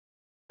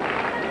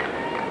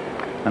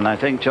And I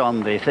think,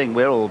 John, the thing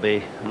we'll all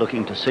be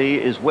looking to see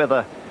is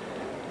whether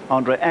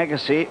Andre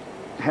Agassi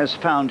has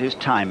found his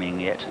timing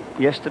yet.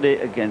 Yesterday,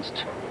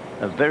 against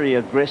a very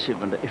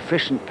aggressive and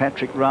efficient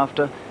Patrick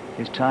Rafter,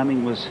 his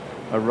timing was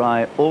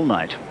awry all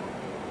night.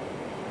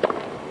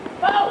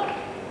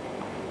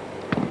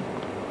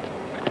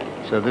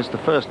 So this is the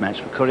first match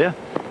for Courier.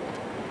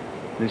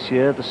 This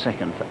year, the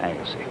second for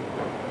Agassi.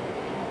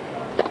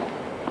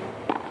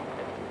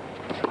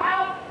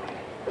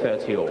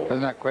 30 all.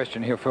 There's no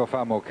question he'll feel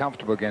far more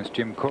comfortable against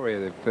Jim Courier.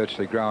 They've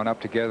virtually grown up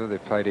together.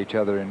 They've played each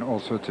other in all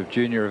sorts of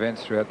junior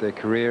events throughout their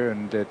career,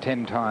 and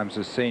 10 times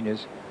as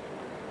seniors.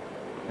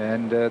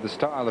 And the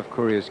style of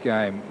Courier's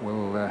game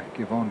will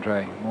give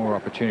Andre more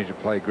opportunity to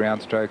play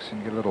ground strokes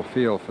and get a little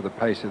feel for the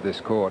pace of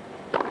this court.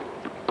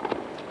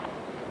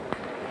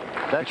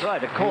 That's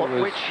right, a court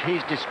which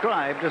he's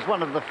described as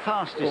one of the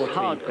fastest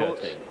hard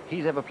courts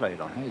he's ever played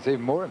on. He's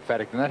even more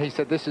emphatic than that. He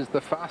said, this is the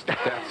fastest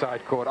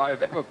outside court I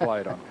have ever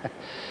played on.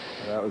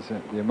 That was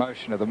the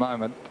emotion of the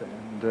moment,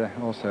 and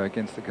also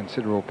against the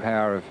considerable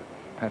power of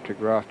Patrick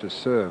Rafter's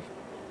serve.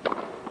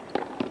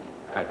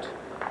 Out.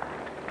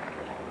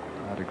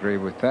 I'd agree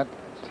with that.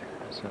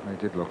 It certainly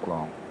did look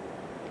long.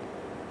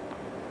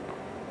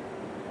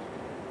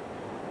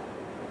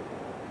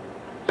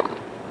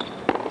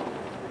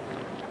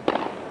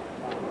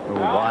 Oh,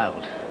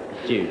 wild.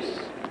 Deuce.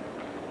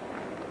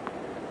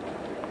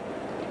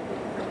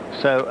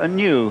 So a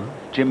new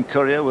Jim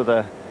Courier with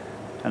an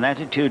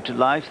attitude to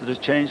life that has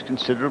changed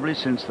considerably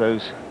since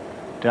those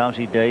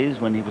doughty days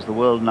when he was the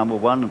world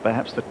 #1 and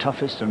perhaps the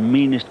toughest and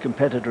meanest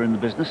competitor in the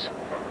business.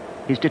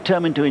 He's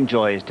determined to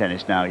enjoy his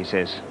tennis now, he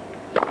says.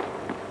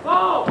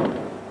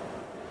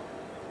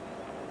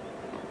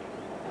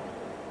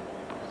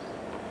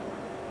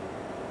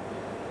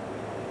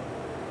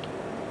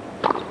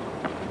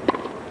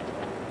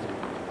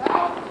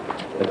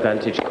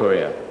 Advantage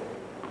Courier.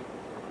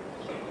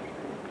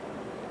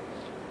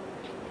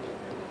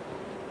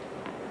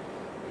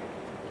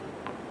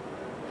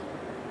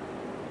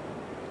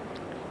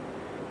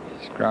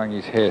 He's growing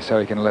his hair so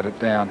he can let it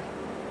down.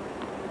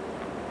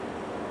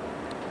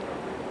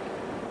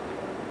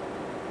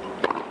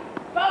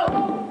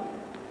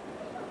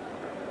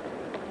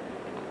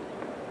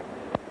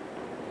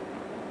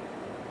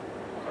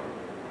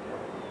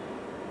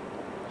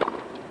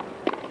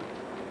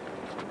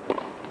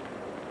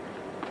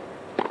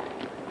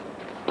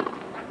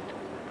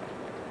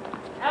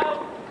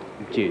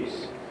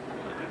 Deuce.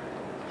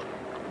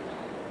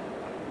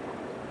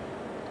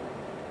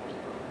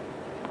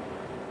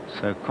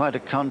 So quite a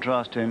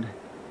contrast in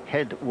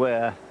head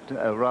wear,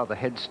 rather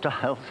head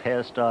styles,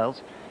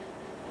 hairstyles.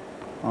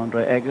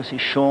 Andre Agassi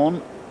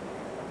shorn,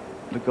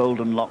 the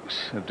golden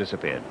locks have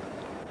disappeared.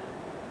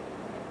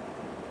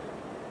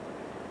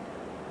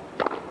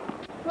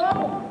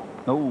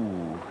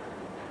 Oh.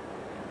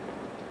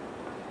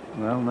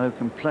 Well, no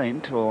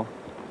complaint or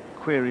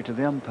query to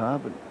the umpire,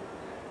 but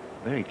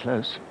very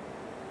close.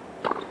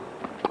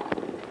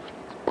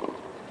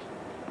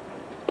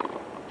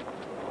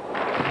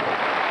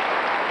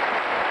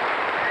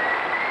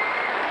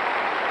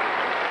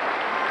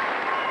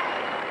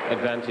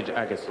 Advantage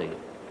Agassi.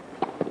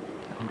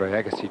 Andre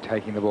Agassi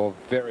taking the ball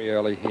very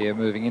early here,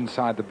 moving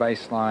inside the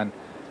baseline.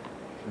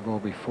 The ball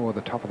before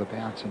the top of the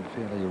bounce and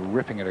fairly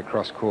ripping it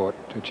across court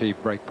to achieve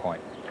break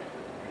point.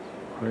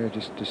 Courier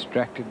just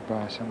distracted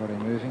by somebody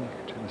moving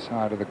to the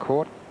side of the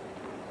court.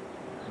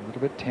 A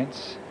little bit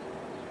tense.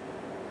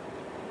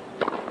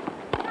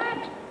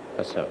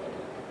 So.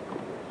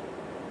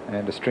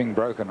 And a string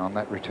broken on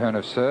that return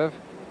of serve.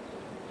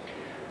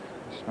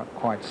 It's not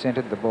quite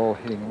centered, the ball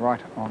hitting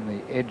right on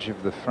the edge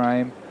of the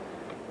frame,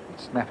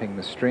 snapping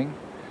the string.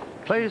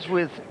 Plays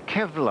with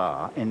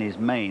Kevlar in his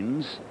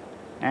mains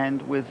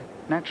and with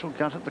natural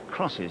gut at the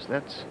crosses.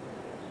 That's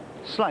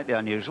slightly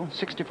unusual,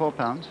 64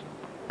 pounds.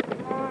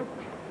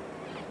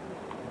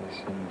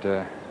 Yes,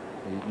 and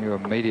he knew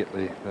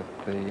immediately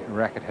that the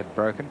racket had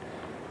broken.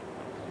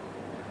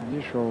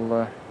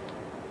 Unusual.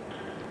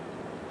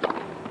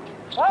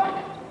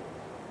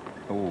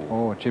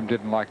 Oh, Jim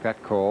didn't like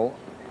that call.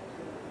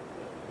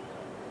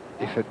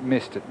 If it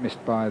missed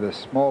by the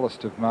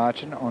smallest of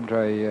margin.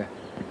 Andre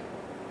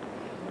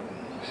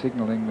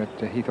signalling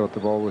that he thought the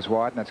ball was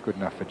wide, and that's good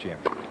enough for Jim.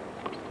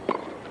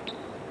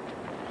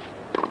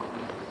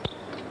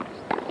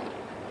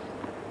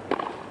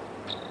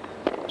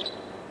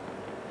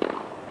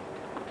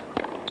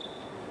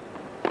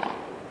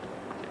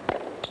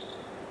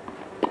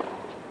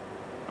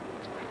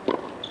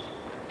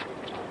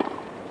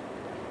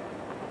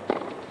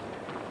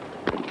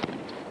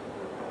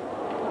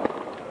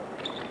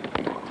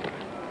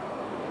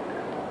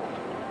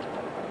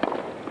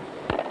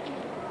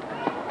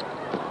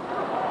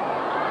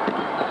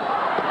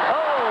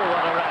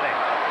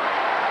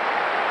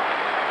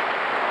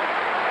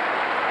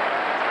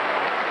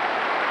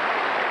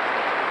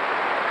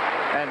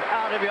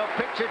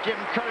 Jim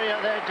Courier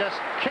there just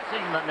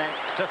kissing the net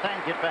to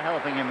thank it for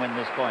helping him win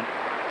this point.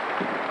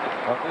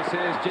 Well, this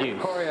is Jim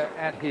Courier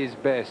at his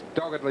best,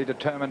 doggedly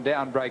determined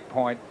down break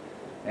point.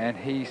 and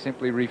he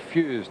simply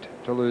refused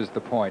to lose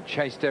the point.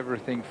 Chased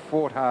everything,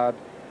 fought hard,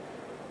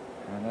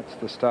 and that's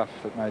the stuff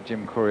that made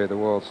Jim Courier the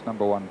world's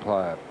 #1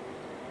 player.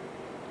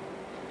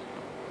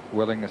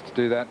 Willingness to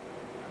do that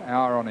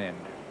hour on end.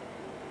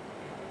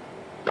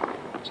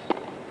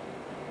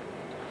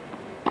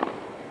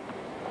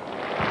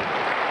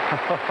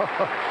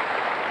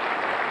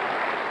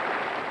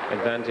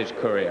 Advantage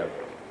Courier.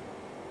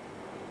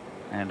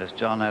 And as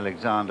John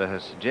Alexander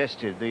has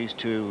suggested, these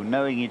two,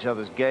 knowing each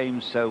other's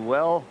games so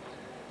well,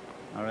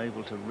 are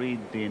able to read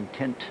the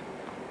intent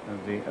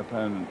of the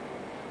opponent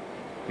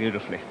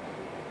beautifully.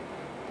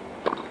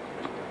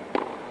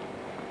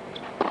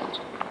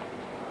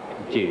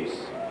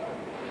 Deuce.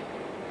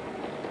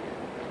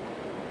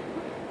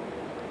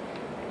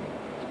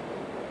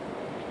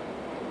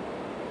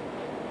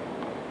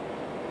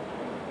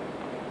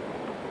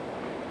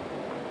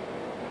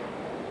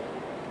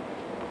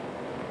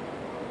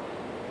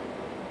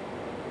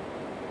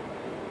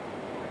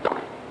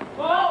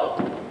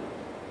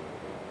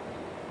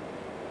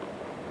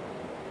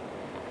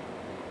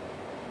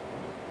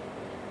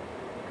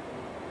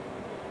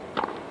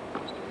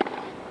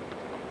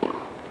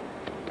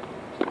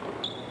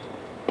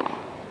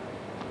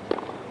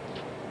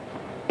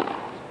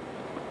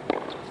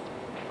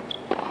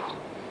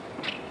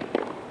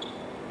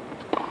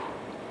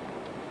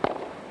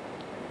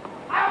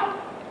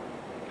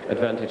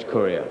 Advantage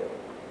Courier.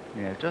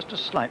 Yeah, just a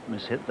slight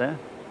mishit there,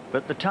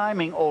 but the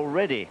timing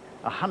already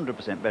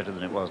 100% better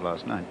than it was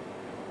last night.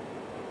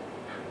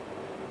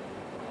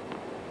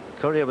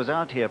 Courier was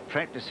out here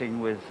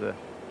practicing with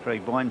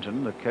Craig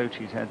Boynton, the coach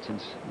he's had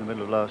since the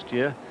middle of last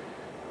year,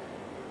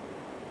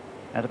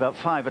 at about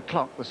 5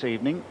 o'clock this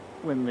evening,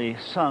 when the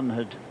sun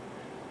had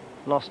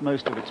lost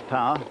most of its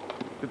power.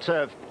 Good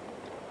serve.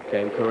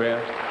 Game Courier.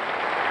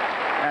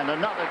 And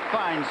another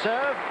fine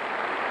serve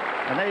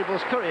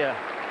enables Courier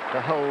to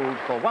hold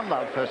for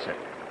 1-love first set.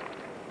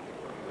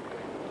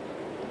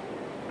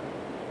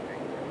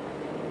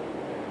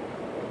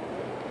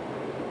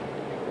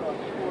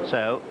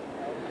 So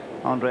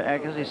Andre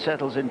Agassi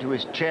settles into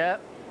his chair,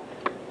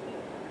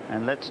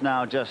 and let's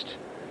now just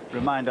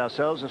remind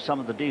ourselves of some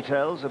of the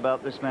details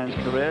about this man's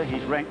career.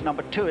 He's ranked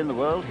 #2 in the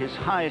world, his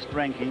highest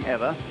ranking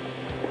ever,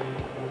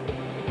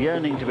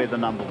 yearning to be the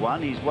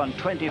 #1. He's won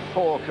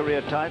 24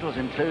 career titles,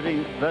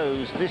 including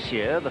those this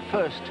year, the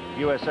first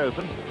US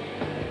Open,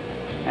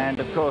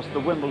 and of course the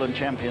Wimbledon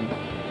champion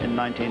in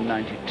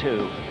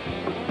 1992.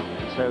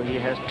 So he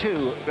has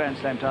 2 Grand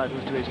Slam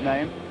titles to his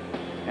name,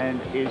 and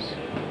is,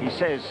 he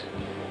says,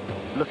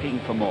 looking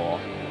for more.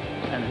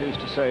 And who's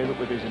to say that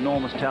with his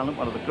enormous talent,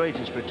 one of the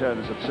greatest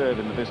returners of serve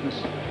in the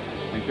business,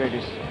 and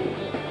greatest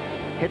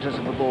hitters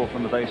of the ball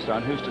from the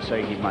baseline, who's to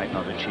say he might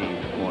not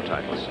achieve more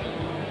titles?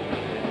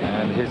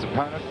 And his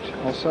opponent,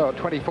 also at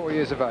 24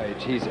 years of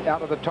age, he's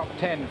out of the top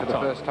 10 for the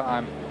first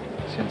time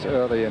since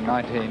early in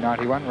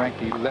 1991,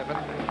 ranked 11.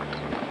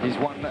 He's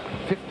won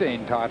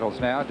 15 titles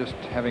now, just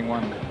having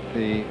won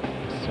the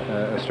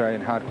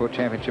Australian Hardcourt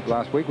Championship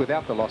last week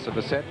without the loss of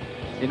a set.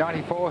 In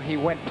 94, he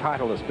went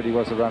titleless, but he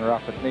was the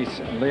runner-up at Nice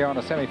and Lyon,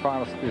 a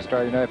semi-finalist of the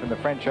Australian Open, the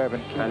French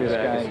Open, Key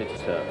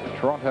Biscayne,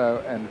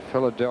 Toronto and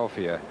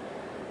Philadelphia.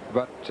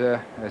 But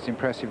as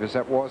impressive as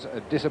that was,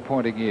 a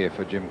disappointing year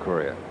for Jim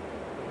Courier.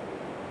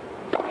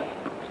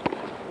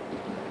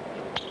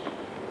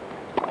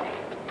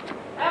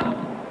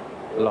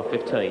 Lot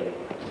 15.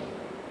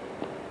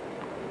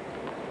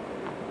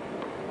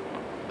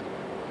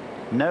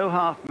 No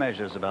half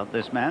measures about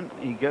this man.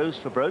 He goes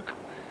for broke.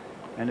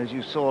 And as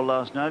you saw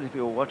last night, if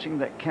you were watching,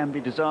 that can be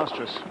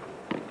disastrous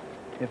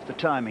if the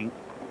timing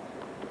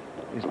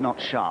is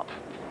not sharp.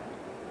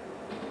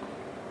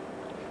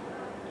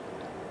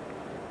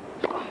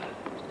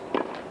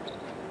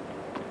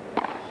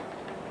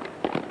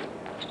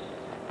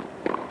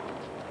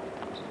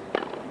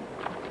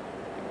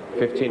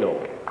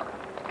 $15-all.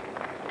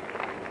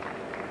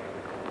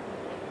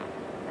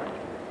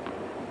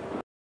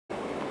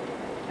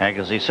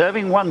 Agassi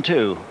serving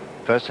 1-2,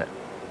 first set.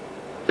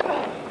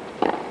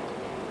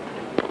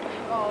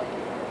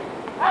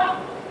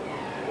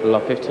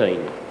 Lot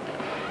 15.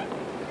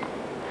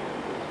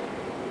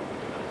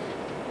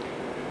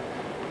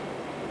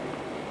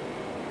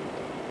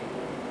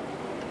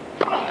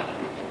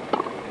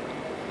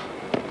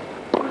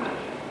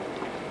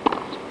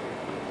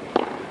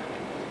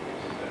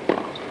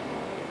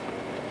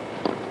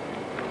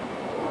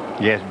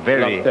 Yes,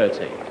 very. Lot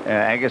 30.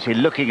 Agassi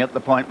looking at the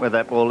point where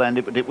that ball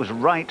landed, but it was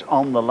right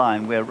on the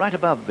line. We're right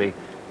above the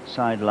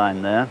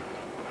sideline there.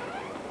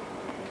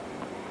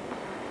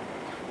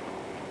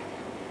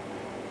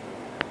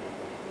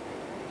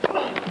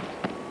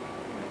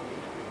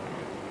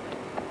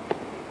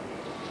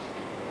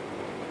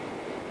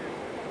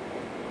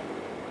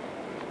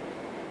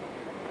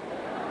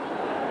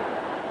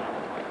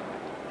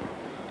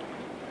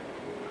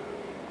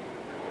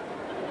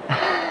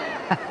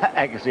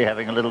 Agassi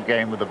having a little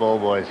game with the ball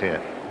boys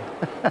here.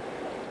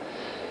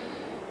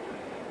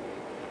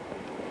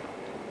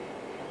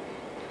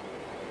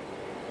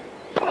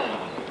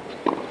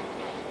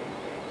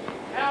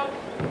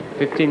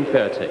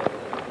 $15-30.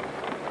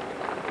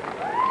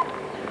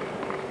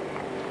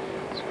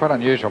 quite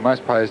unusual.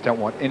 Most players don't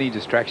want any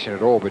distraction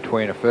at all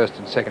between a first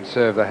and second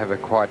serve. They have a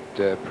quite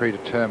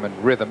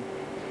predetermined rhythm.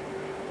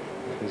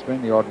 There's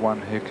been the odd one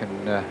who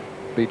can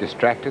be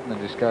distracted and then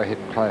just go ahead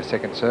and play a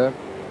second serve.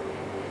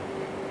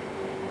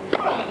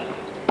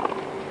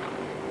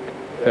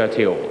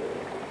 30 all.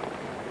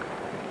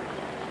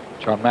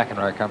 John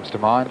McEnroe comes to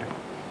mind.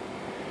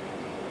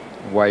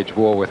 Wage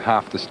war with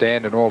half the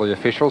stand and all the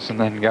officials and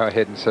then go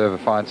ahead and serve a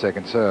fine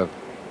second serve.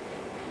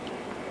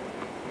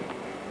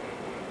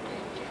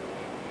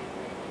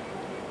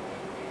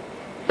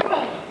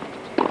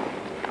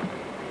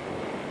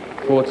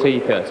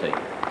 .40-30.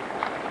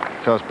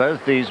 Because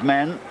both these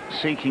men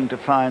seeking to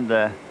find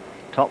their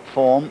top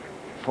form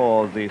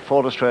for the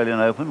Ford Australian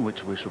Open,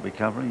 which we shall be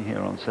covering here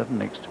on 7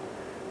 the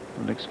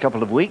next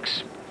couple of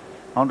weeks.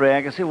 Andre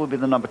Agassi will be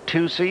the number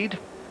 2 seed,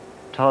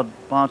 Todd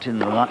Martin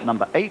the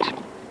number 8,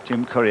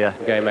 Jim Courier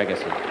Game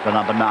Agassi. the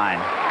number 9.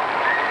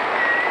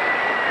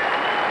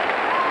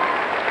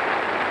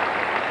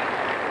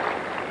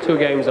 Two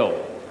games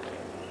all.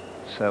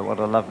 So what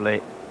a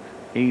lovely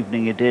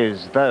evening it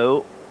is,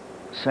 though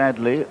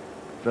sadly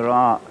there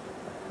are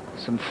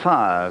some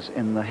fires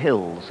in the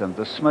hills and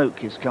the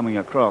smoke is coming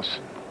across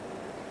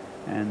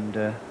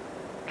and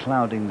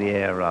clouding the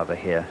air rather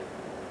here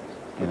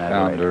in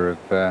Adelaide. Founder of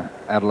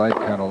Adelaide,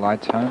 Colonel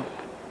Light's home.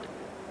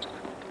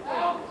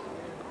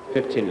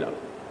 15 love.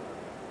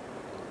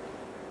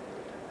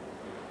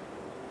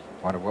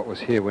 Wonder what was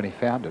here when he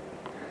found it.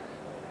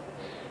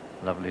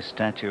 Lovely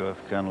statue of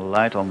Colonel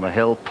Light on the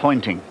hill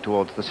pointing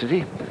towards the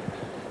city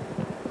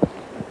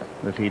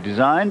that he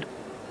designed.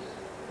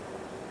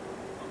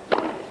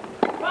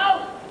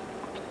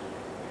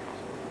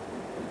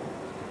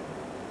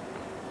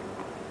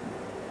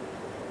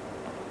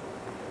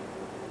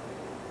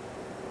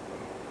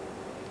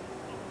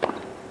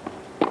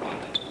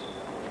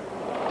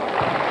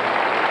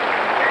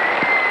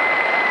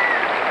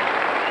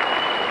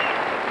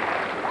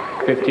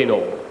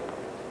 All.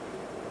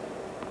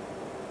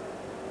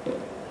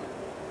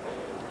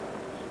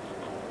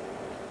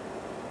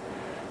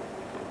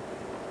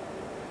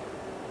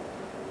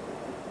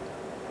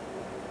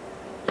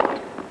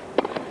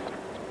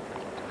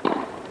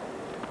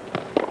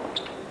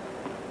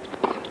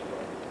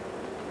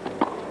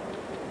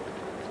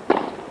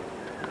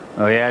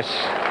 Oh yes.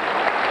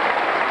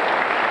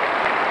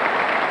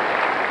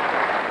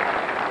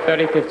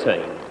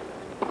 30-15.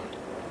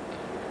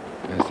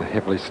 There's the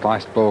heavily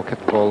sliced ball,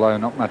 kept the ball low,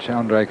 not much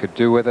Andre could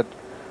do with it.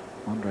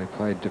 Andre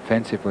played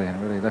defensively and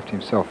really left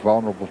himself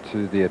vulnerable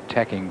to the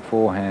attacking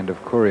forehand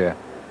of Courier.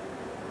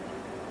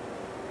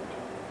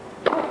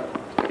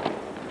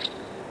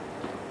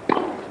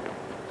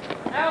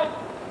 Out.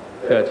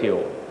 30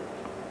 all.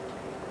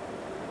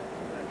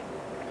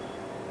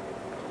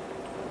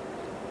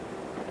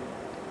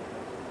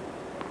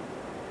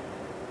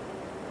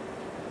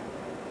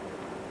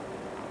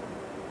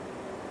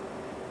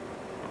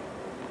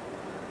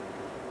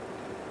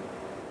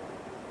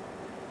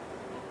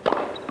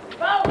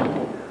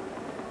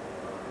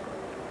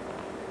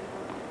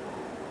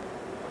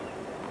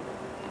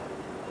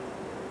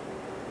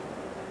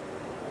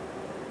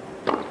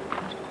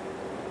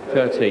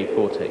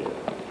 .40.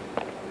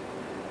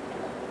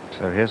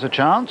 So here's a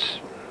chance.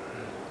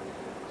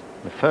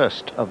 The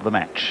first of the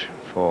match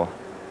for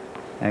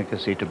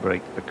Agassi to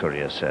break the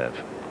Courier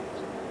serve.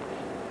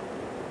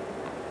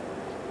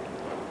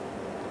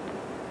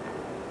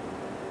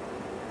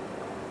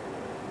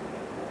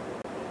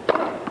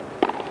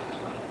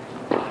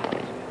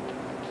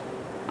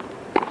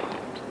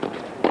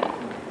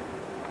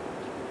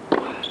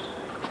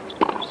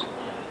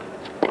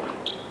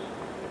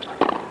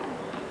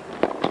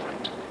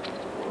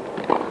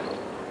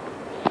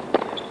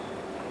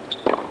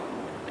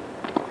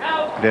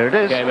 There it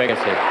is. Game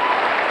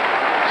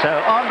Agassi. So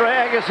Andre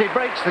Agassi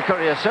breaks the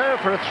Courier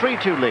serve for a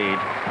 3-2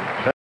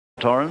 lead.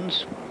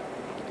 Torrens.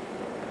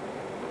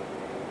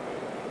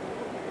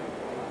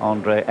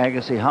 Andre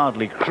Agassi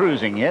hardly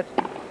cruising yet.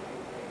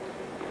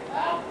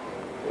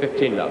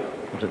 15 love.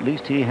 But at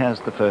least he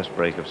has the first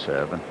break of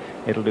serve, and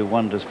it'll do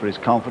wonders for his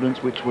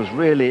confidence, which was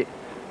really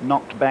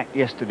knocked back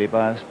yesterday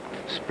by a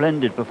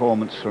splendid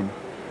performance from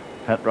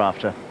Pat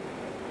Rafter.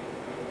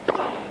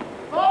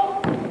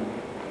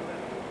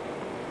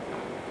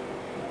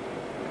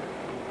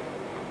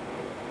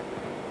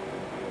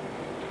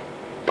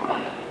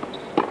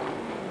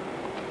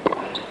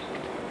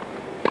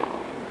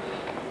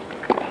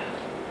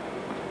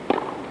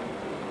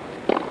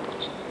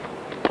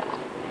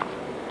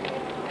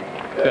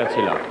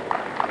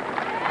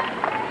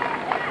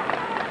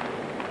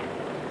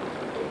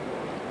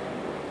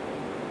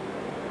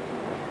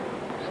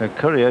 So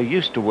Courier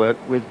used to work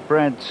with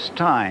Brad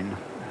Stein,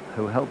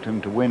 who helped him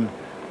to win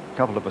a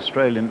couple of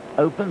Australian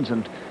Opens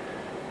and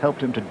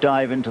helped him to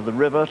dive into the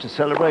river to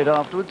celebrate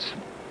afterwards,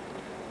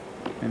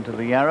 into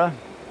the Yarra.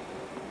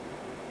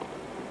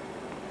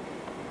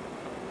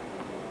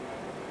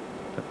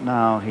 But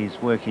now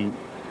he's working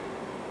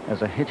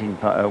as a hitting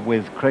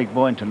with Craig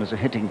Boynton as a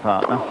hitting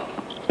partner.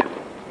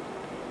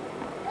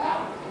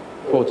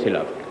 40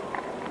 love.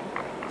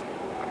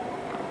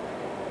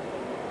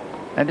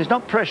 And he's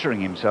not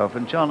pressuring himself.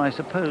 And John, I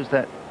suppose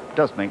that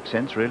does make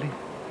sense, really.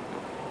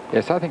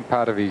 Yes, I think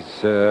part of his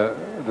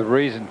the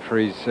reason for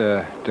his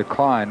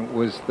decline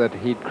was that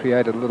he'd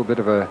created a little bit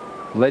of a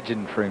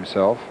legend for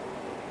himself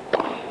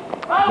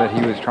that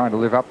he was trying to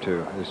live up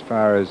to, as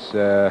far as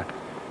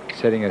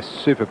setting a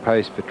super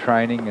pace for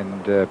training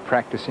and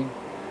practicing.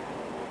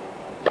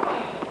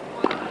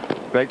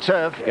 Great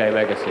serve. Game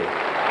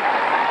Agassi.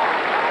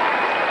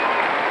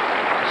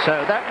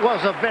 So that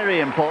was a very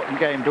important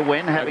game to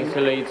win, Agassi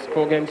leads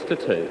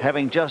 4-2.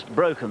 having just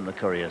broken the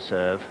Courier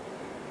serve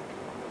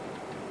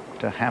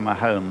to hammer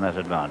home that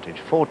advantage.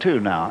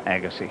 4-2 now,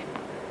 Agassi,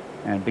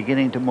 and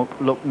beginning to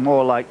look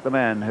more like the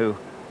man who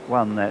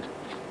won that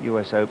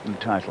US Open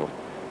title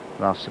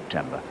last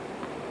September.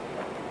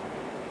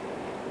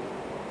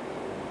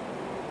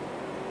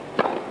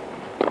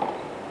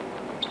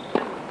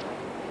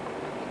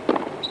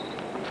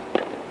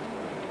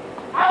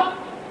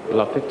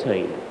 Love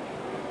 15.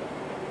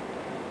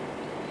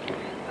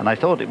 And I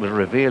thought it was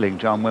revealing,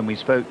 John, when we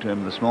spoke to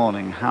him this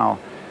morning, how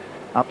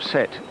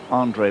upset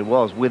Andre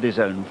was with his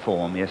own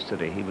form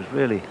yesterday. He was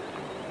really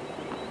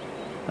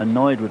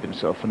annoyed with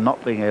himself for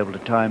not being able to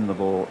time the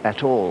ball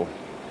at all.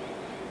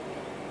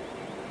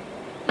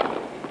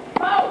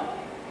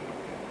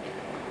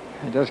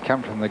 He does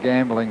come from the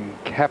gambling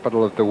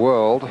capital of the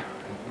world,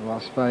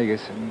 Las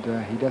Vegas,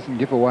 and he doesn't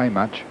give away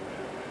much.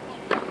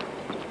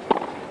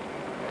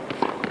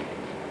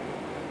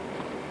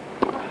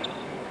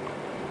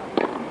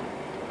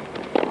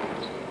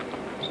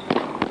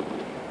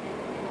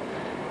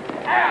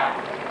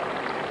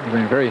 It's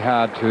been very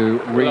hard to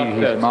read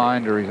his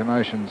mind or his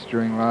emotions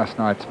during last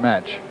night's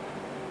match.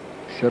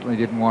 He certainly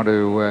didn't want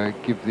to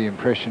give the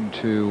impression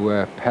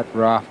to Pat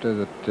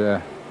Rafter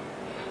that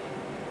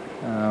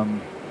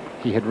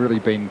he had really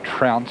been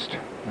trounced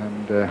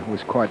and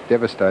was quite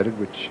devastated,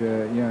 which, you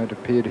know, it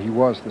appeared he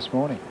was this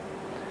morning.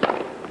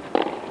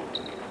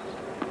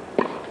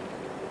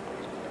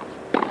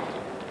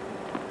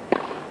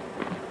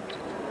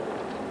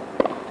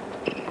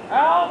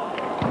 Out.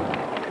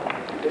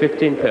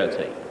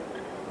 15-30.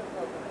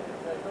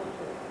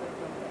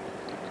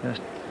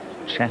 Just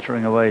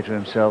chattering away to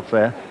himself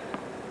there.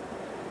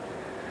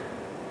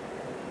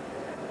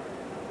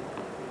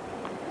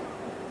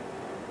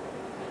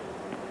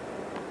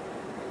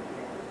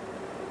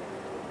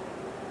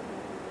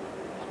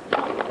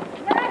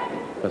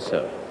 For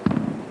serve.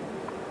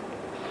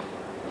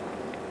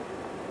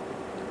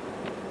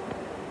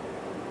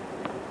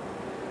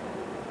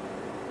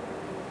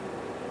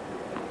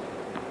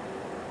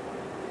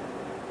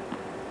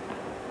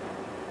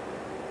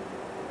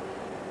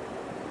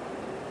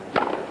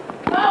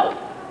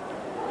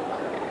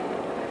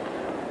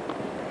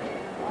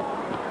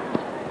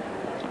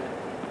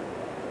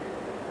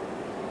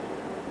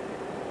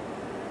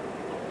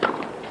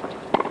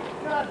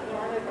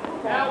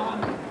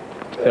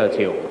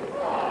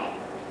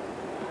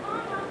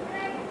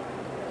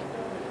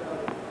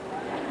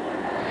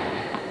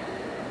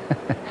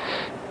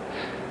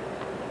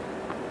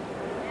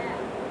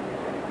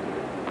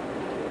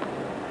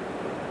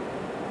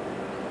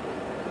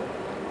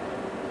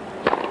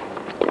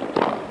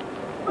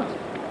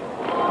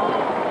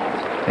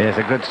 Yes,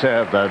 a good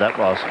serve, though, that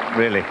was,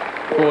 really.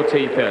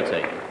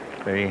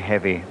 40-30. Very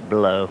heavy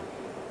blow.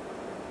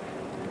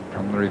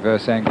 From the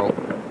reverse angle.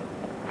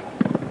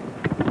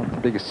 Not the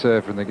biggest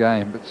server in the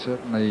game, but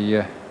certainly,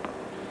 I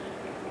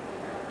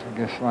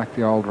guess like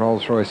the old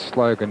Rolls-Royce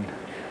slogan,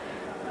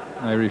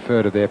 they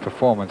refer to their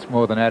performance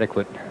more than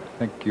adequate.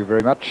 Thank you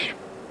very much.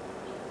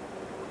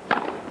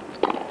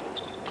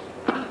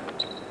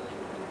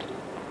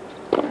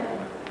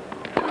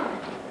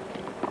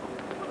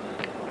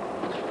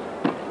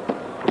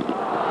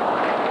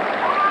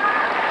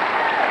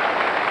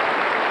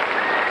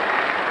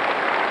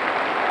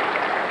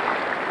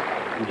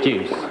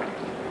 Deuce.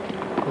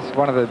 This is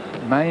one of the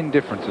main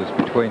differences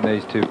between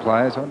these two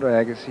players. Andre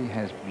Agassi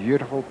has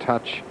beautiful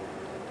touch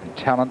and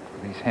talent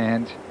with his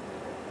hands,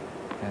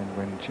 and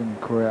when Jim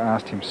Courier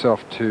asked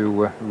himself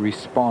to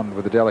respond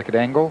with a delicate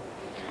angle,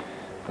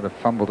 but have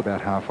fumbled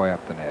about halfway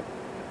up the net.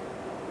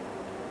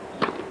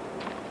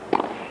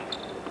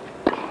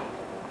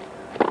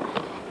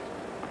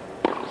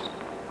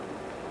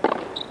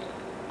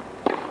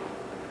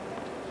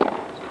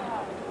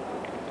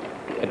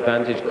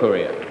 Advantage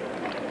Courier.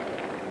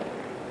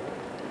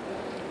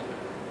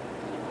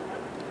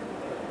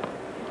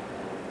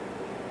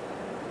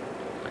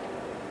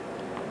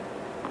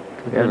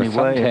 There was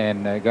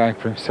suntan going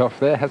for himself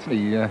there, hasn't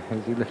he?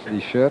 As he lifted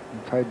his shirt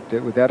and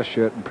played without a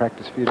shirt in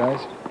practice a few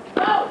days.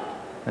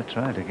 That's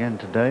right, again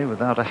today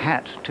without a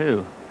hat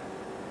too.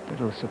 A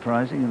little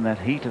surprising in that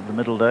heat of the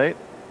middle day.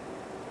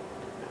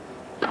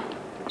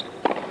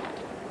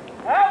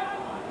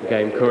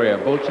 Game Courier,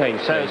 ball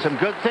change. So some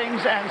good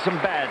things and some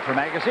bad from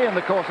Agassi in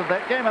the course of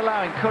that game,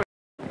 allowing Courier.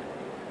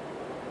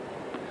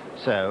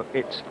 So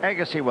it's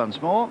Agassi once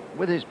more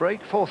with his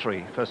break,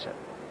 4-3 first set.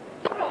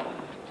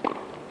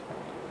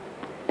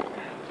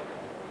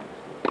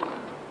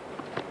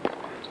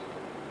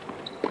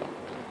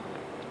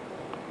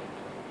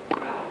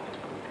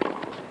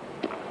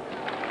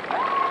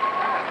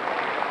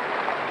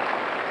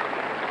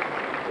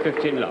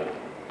 15 love.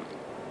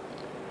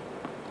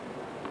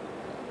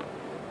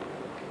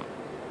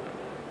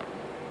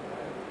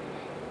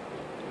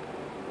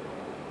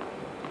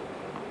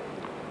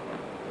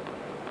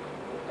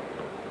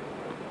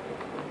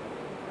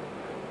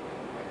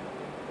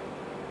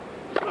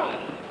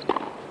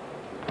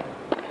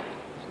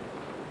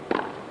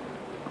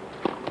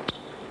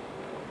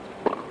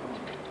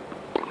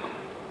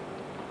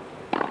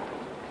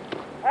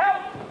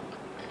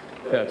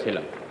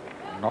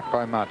 Not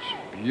by much.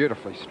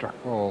 Beautifully struck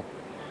ball.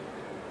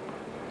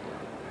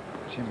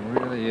 Jim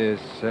really is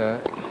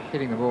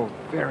hitting the ball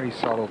very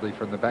solidly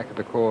from the back of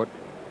the court.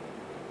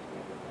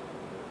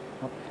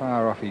 Not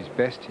far off his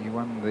best. He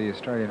won the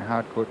Australian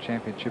Hardcourt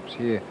Championships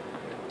here.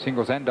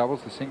 Singles and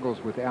doubles. The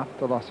singles without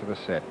the loss of a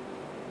set.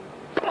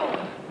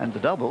 And the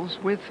doubles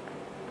with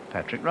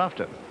Patrick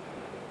Rafter.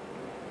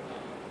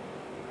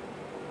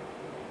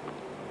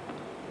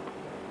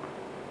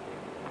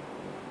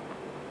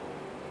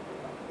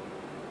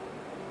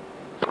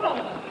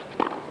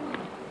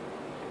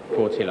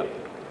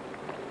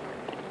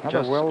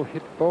 Another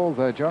well-hit ball,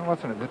 though, John,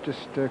 wasn't it? That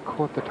just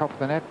caught the top of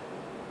the net.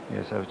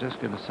 Yes, I was just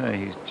going to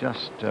say, he's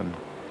just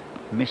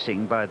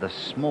missing by the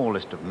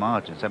smallest of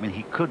margins. I mean,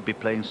 he could be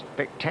playing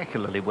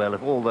spectacularly well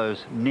if all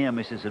those near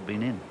misses had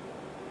been in.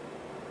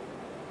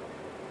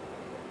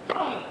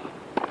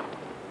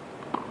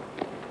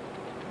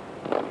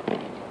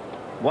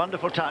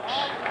 Wonderful touch.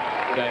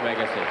 Game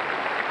Agassi.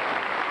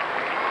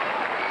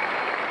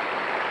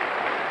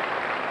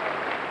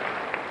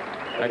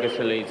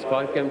 Agassi leads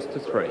 5 games to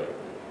 3.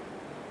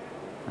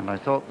 And I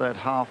thought that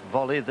half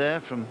volley there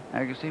from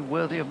Agassi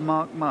worthy of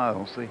Mark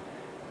Miles, the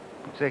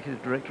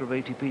executive director of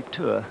ATP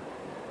Tour,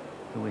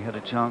 who we had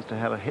a chance to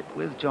have a hit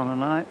with, John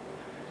and I.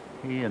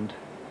 He and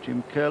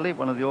Jim Curley,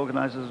 one of the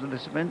organisers of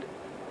this event,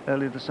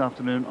 earlier this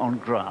afternoon on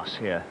grass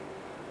here.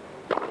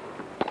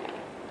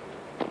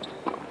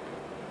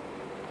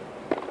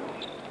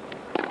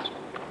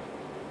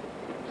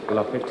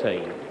 Love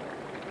 15.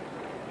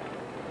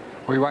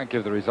 We won't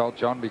give the result,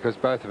 John, because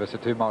both of us are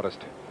too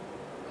modest.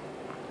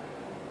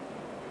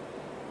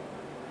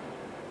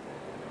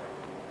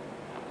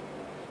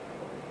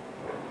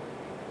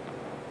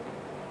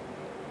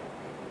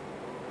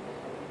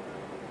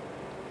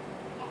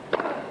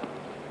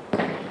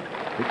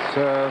 Good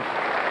serve.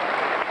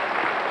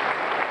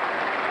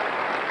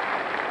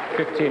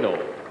 15 all.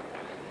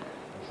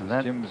 And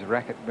that Jim's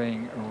racket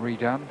being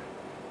redone.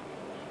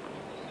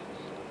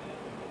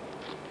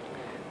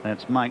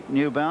 That's Mike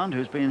Newbound,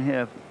 who's been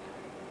here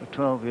for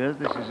 12 years.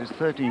 This is his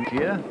 13th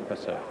year.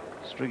 Yes, sir.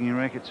 Stringing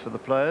rackets for the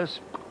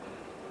players.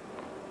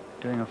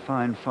 Doing a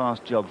fine,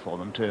 fast job for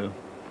them, too.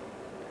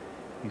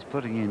 He's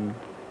putting in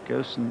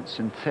Gosen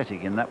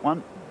synthetic in that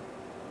one.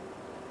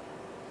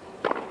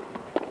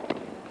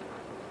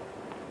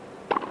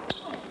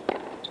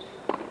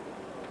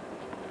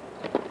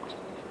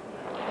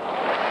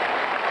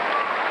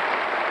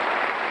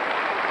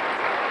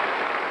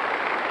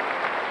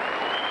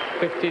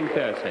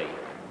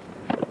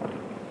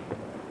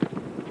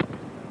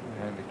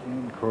 And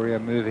again, Courier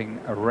moving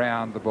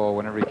around the ball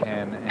whenever he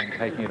can and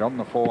taking it on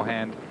the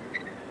forehand.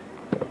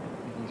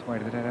 He's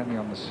weighted it out only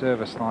on the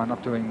service line,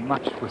 not doing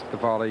much with the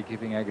volley,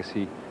 giving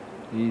Agassi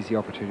the easy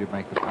opportunity to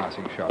make the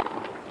passing shot.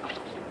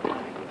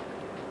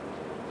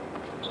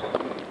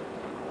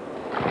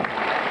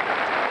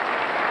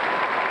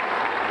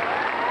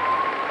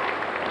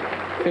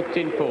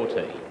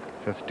 $15.40.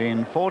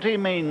 15.40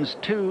 means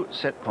 2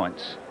 set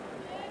points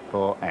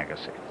for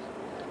Agassi.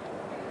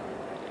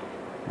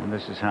 And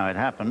this is how it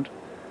happened.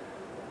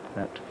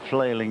 That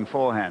flailing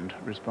forehand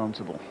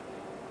responsible.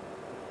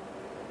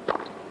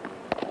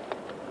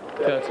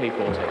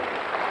 30-40.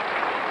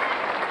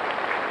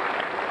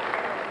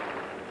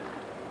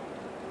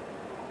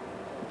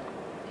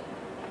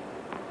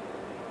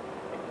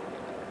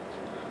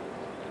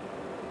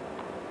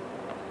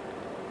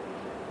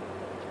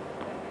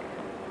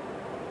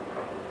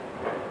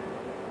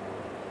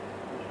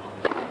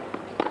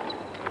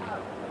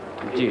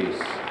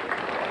 Deuce.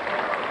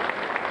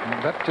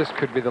 And that just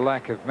could be the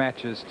lack of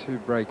matches to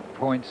break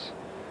points,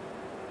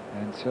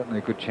 and certainly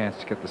a good chance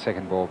to get the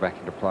second ball back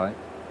into play.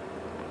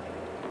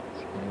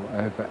 It's a little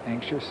over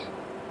anxious.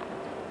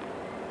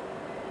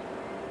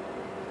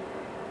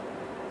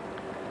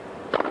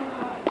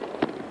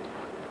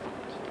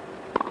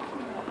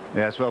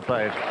 Yes, well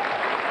played.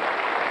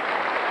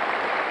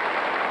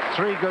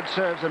 3 good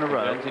serves in a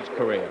row. Advantage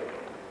Courier.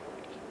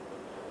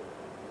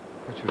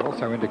 Which would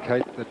also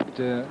indicate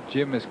that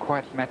Jim is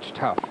quite match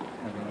tough,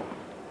 having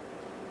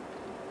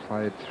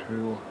played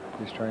through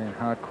the Australian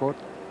hardcourt.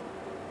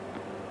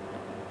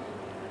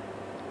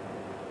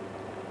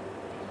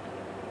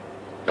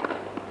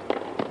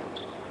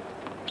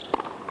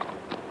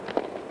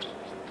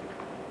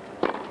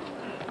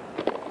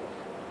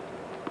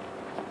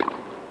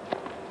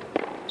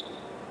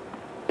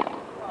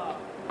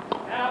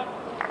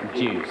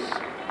 Deuce.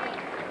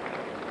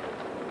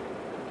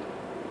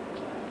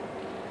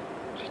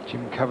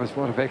 Jim covers a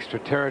lot of extra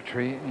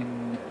territory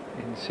in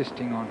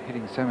insisting on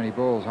hitting so many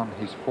balls on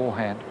his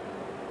forehand.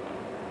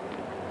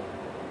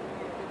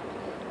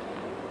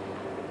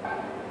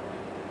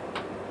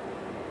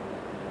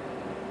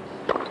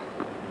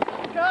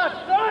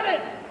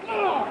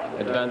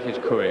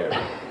 Advantage Courier.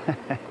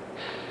 I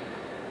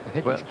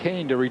think he's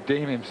keen to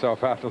redeem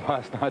himself after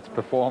last night's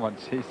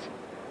performance. He's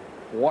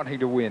wanting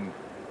to win.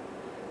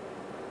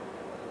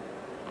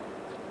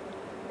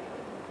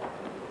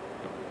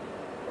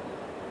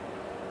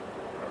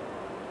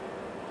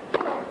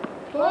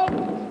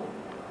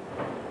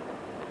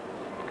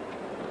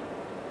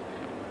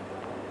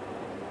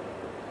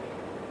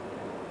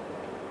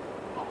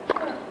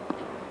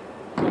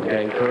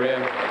 Again,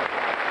 Courier.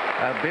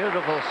 A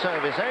beautiful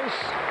service ace,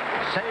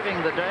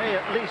 saving the day,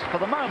 at least for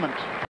the moment.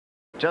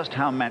 Just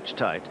how match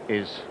tight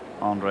is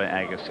Andre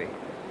Agassi?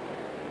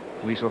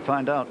 We shall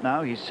find out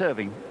now. He's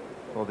serving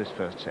for this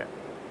first set.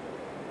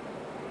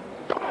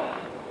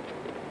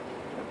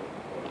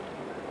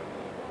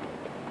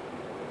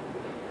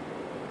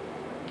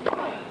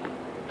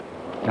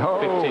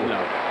 Oh. 15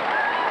 love.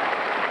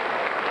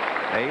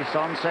 Ace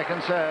on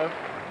second serve.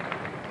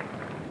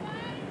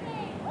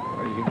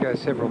 Well, you can go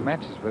several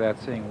matches without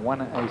seeing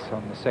one ace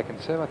on the second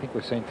serve. I think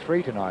we've seen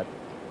 3 tonight.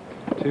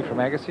 2 from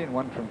Agassi and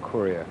 1 from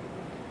Courier.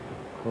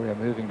 Courier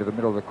moving to the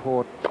middle of the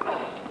court.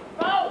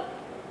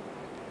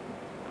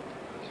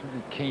 He's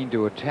really keen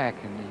to attack,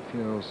 and he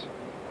feels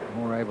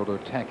more able to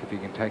attack if he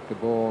can take the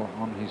ball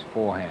on his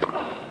forehand.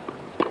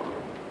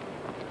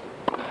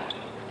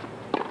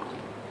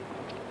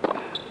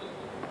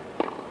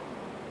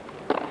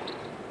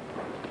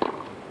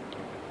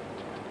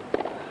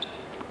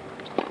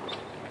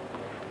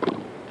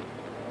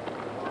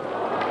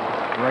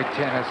 Great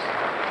tennis.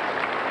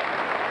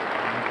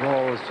 The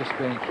ball is just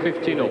being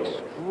 15 all.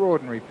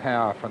 Extraordinary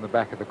power from the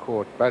back of the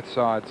court, both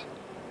sides,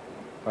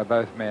 by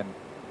both men.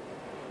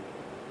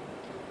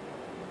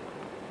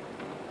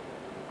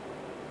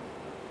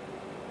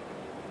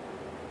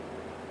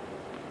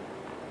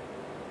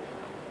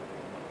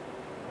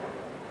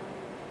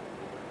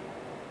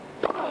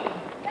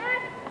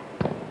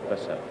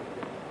 That's it.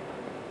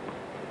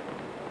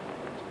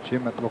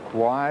 Jim, it looked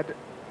wide.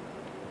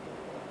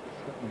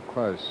 Certainly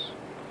close.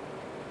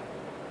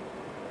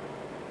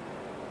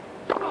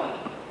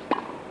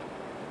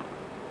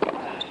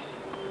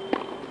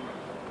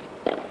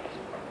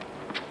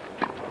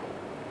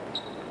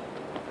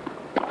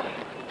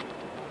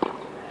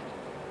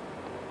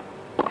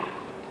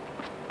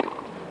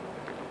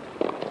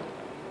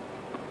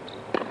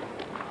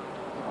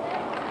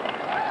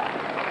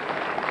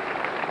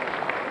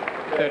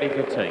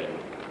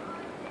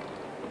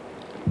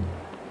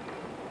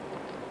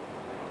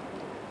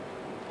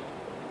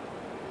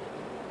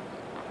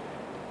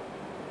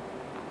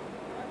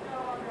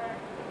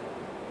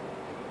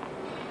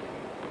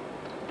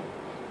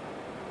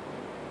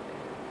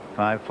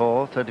 Five,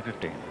 4,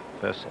 30-15.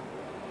 First set.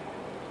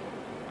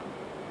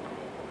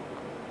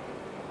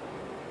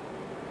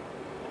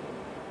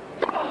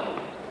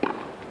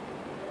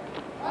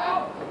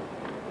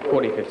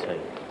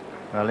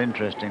 Well,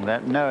 interesting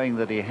that, knowing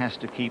that he has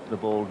to keep the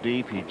ball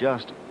deep, he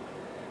just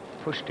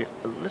pushed it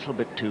a little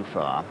bit too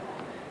far.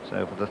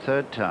 So for the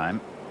third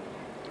time,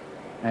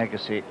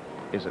 Agassi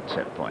is at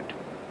set point.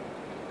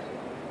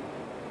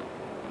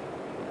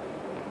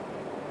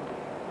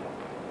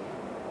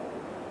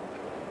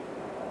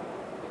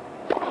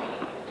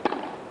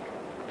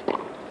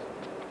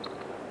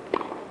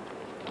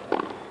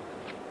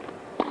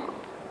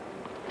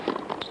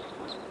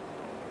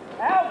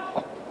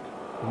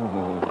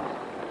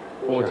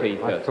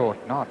 I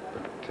thought not,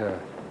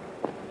 but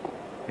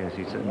yes,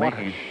 he's what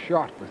making a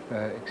shot with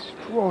an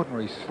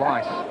extraordinary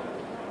slice.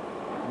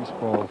 This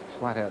ball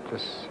flat out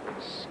just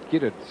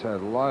skidded so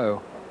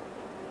low.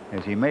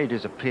 Yes, he made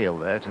his appeal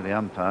there to the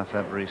umpire,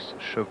 Fabrice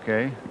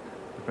Choquet,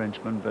 the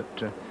Frenchman,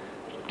 but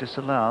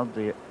disallowed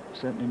the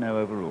certainly no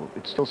overrule.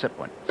 It's still set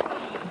point.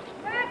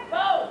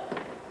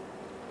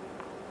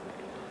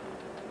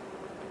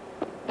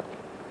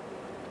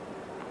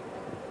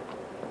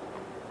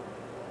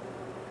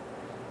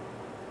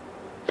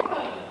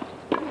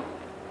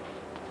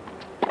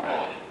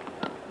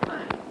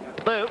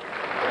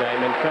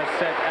 Game in first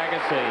set,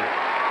 Agassi.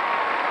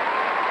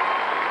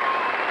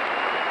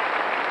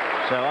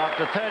 So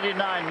after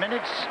 39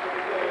 minutes,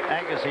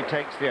 Agassi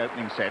takes the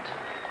opening set.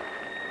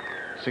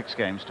 6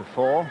 games to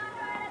 4.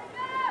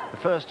 The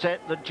first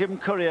set that Jim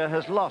Courier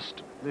has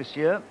lost this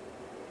year.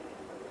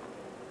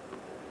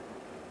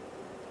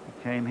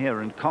 He came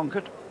here and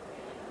conquered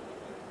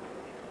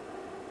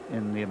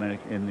in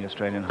the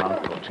Australian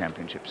Hardcourt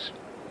Championships.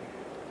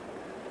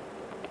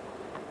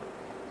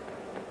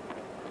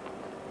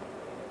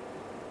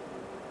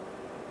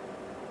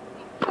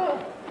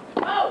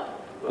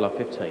 Love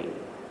 15.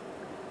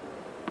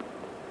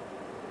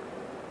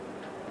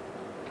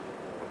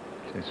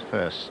 It's his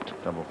first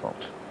double fault.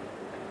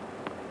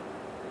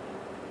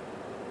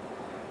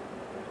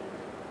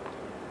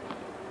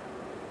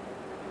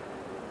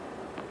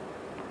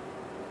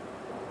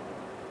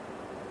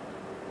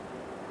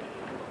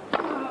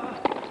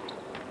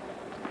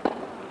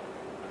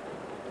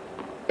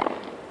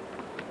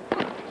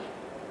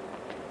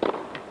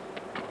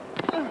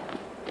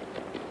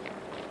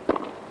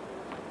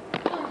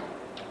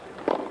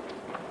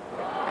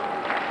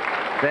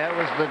 There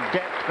was the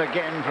depth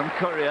again from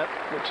Courier,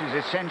 which is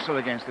essential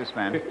against this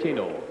man. 15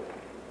 all.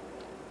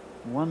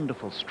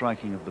 Wonderful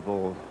striking of the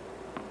ball.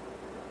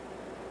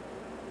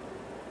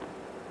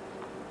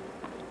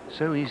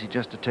 So easy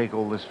just to take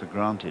all this for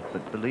granted,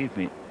 but believe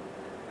me,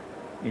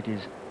 it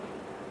is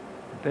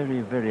a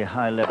very, very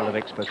high level of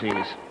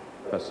expertise.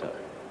 Yes, sir.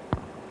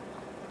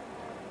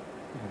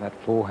 And that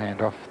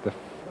forehand off the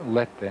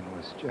let then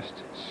was just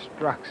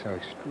struck so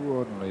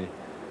extraordinarily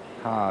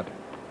hard.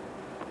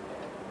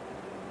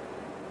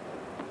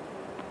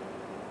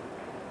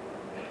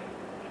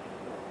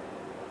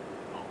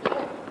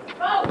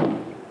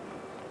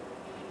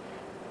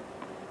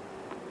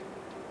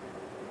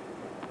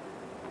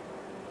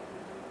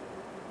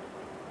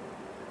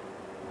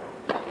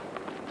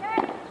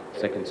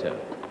 Second serve.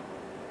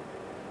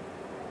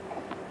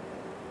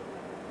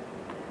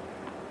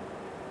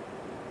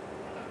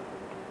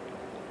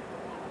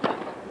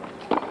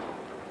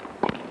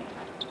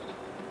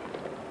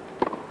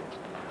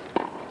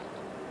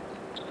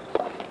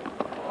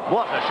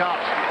 What a shot!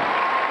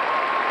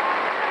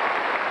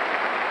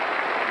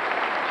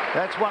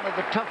 That's one of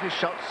the toughest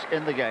shots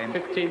in the game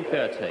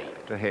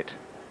 15-30. to hit.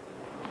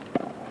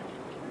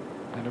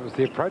 And it was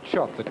the approach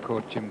shot that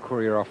caught Jim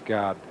Courier off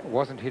guard. It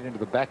wasn't hit into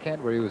the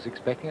backhand where he was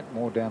expecting it,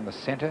 more down the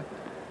centre.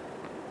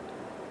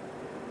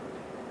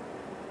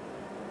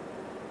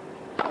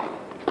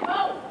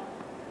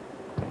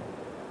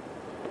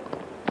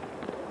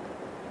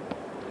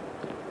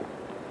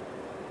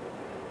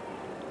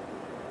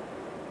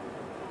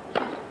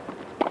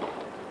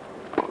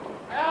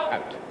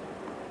 Out.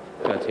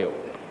 30 all.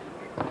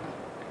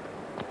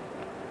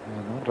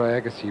 And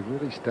Agassi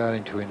really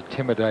starting to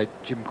intimidate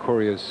Jim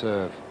Courier's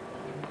serve.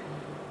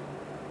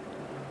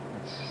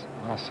 That's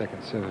last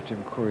second serve of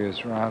Jim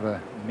Courier's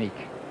rather meek.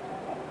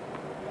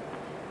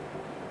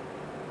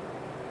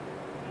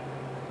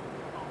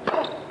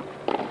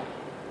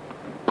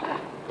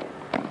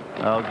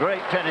 Oh,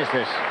 great tennis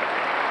this.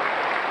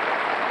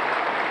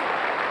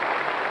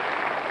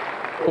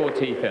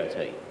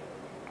 40-30.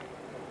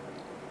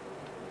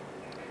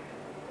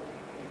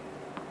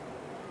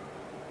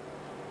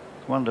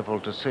 It's wonderful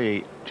to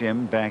see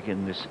Jim back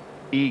in this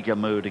eager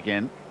mood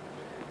again,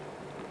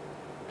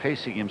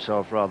 pacing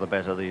himself rather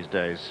better these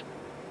days.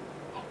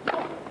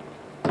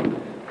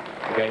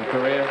 Again,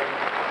 Courier.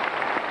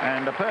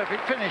 And a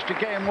perfect finish to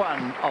game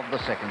one of the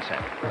second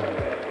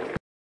set.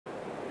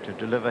 To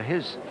deliver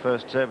his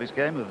first service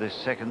game of this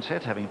second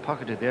set, having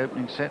pocketed the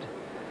opening set,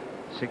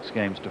 6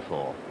 games to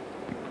 4.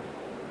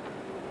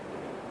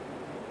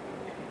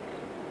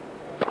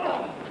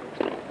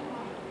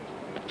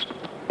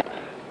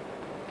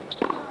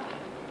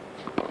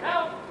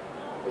 Out.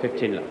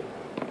 15 love.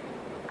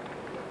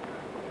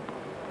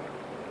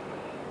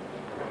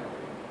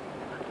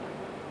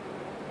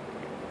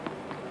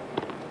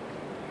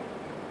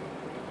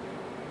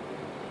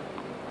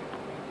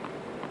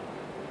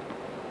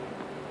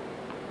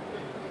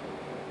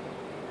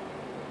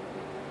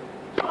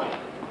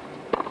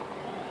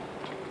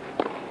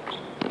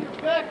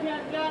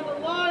 Down the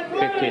line.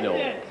 15 all.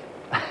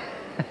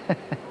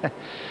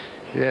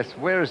 Yes,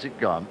 where has it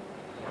gone?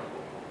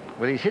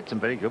 Well, he's hit some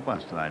very good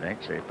ones tonight,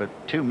 actually, but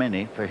too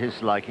many for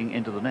his liking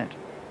into the net.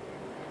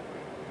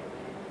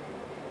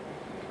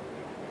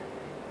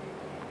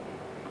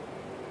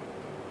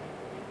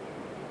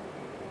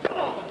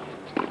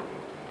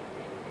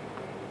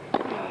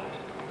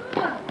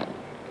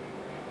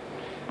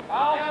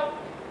 Out.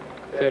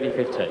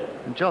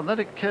 30-15. And John, that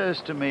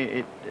occurs to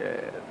me,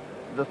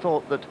 the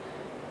thought that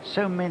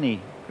so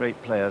many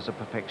great players are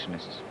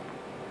perfectionists.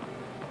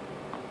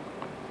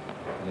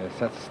 Yes,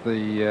 that's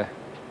the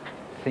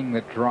thing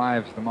that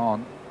drives them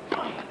on.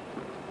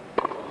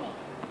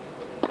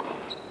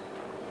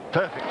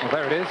 Perfect. Well,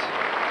 there it is.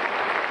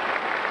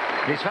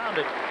 He's found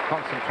it.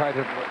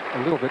 Concentrated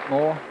a little bit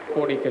more.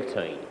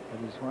 40-15.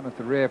 But he's one of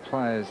the rare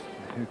players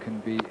who can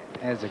be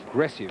as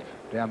aggressive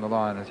down the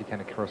line as he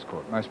can across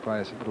court. Most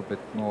players are a little bit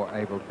more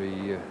able to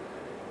be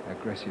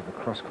aggressive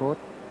across court.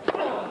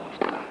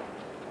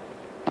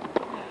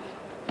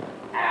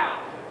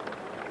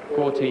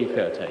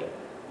 40-13.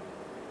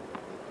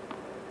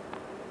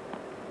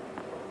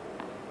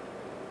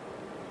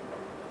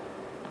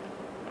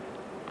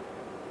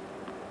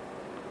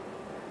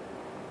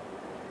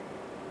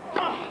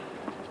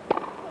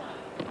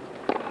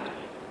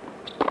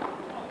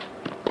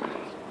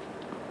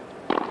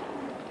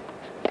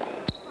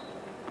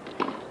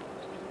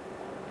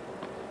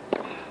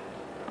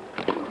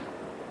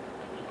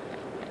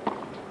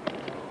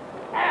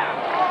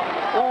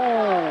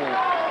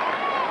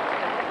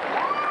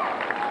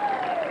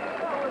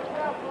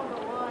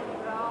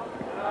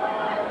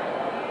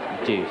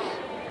 Deuce.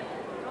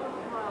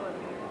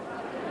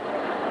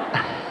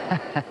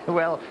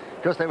 Well,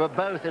 because they were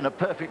both in a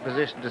perfect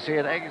position to see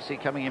it. Agassi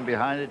coming in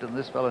behind it, and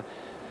this fellow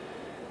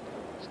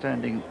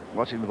standing,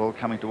 watching the ball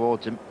coming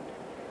towards him.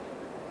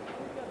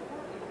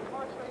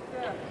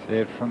 See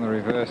it from the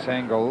reverse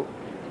angle.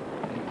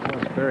 It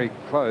was very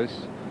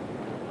close.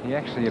 He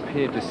actually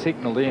appeared to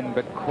signal in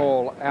but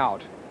call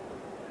out.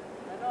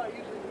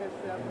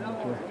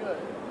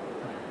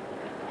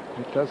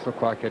 It does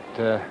look like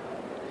it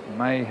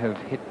may have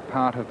hit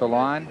part of the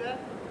line.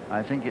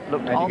 I think it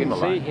looked And on you the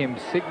can see line. him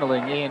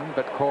signalling in,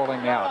 but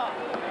calling out.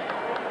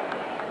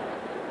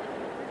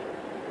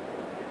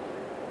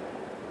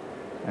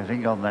 I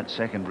think on that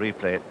second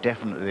replay, it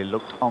definitely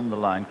looked on the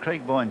line.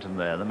 Craig Boynton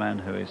there, the man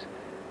who is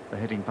the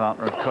hitting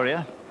partner of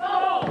Courier.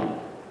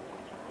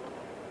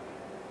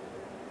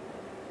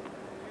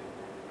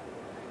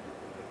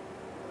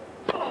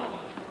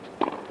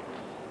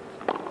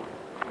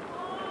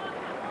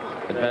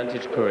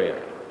 Advantage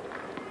Courier.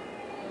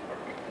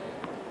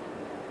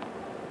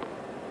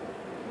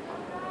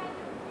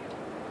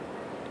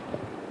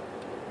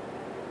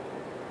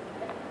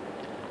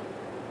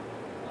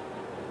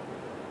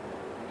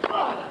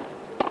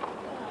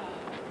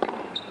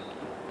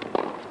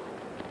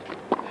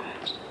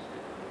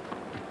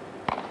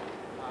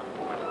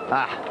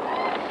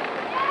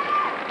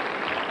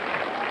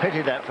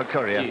 Pity that for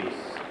Courier. Deuce.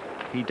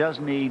 He does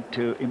need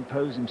to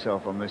impose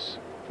himself on this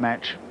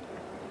match.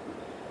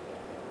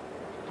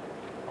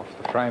 Off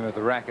the frame of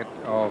the racket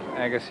of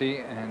Agassi,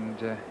 and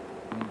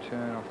in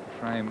turn off the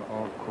frame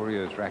of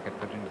Courier's racket,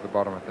 but into the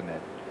bottom of the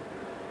net.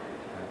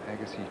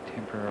 Agassi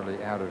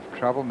temporarily out of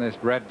trouble. And there's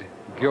Brad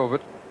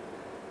Gilbert.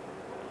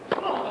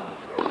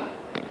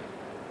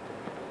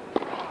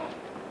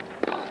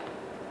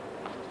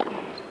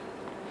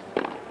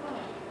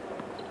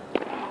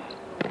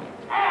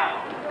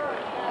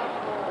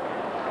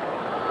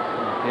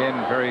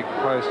 Again, very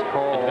close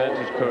call.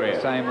 Advantage Courier.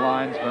 The same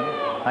linesman.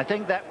 I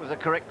think that was a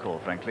correct call,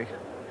 frankly.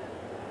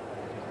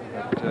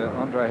 But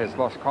Andre has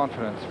lost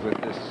confidence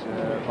with this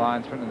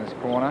linesman in this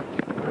corner.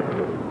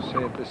 We'll see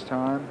it this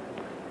time.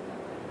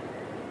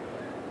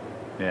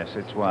 Yes,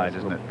 it's wide,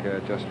 isn't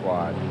it? Just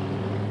wide.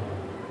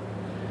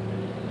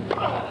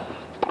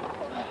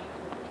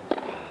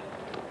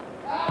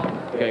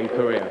 Game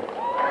Courier.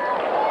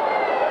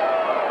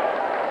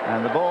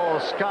 And the ball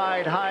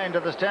skied high into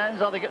the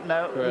stands. Are they get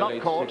no, Courier not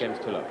leads caught. 2 games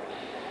to love.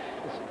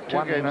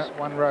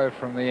 One row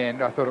from the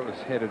end. I thought it was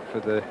headed for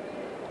the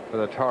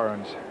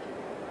Torrens.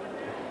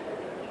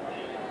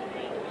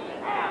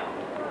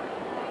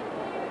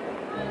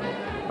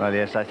 Well,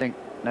 yes, I think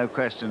no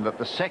question that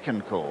the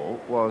second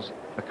call was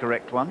a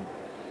correct one.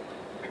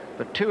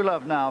 But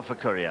 2-love now for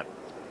Courier.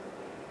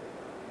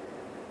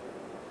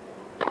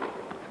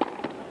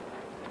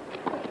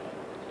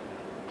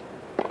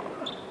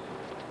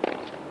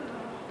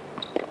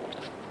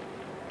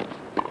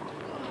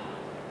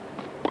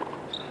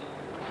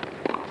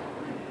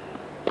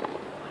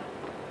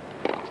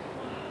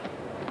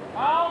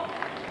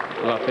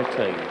 Love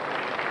 15.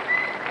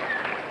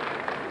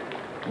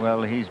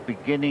 Well, he's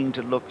beginning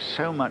to look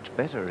so much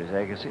better, is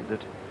Agassi,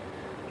 that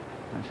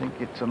I think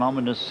it's an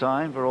ominous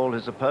sign for all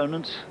his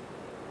opponents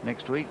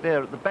next week.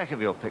 There at the back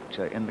of your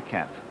picture in the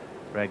cap,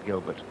 Brad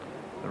Gilbert,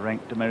 the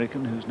ranked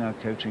American who's now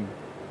coaching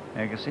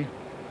Agassi.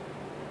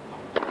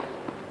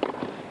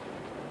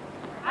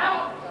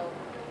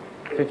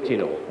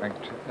 15-all.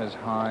 Ranked as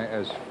high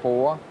as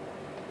 4.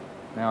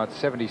 Now at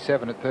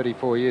 77 at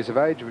 34 years of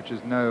age, which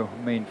is no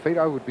mean feat.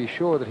 I would be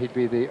sure that he'd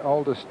be the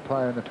oldest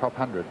player in the top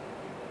 100.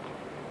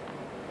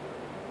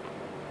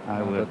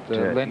 I would.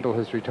 Lendl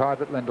has retired,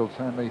 but Lendl's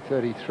only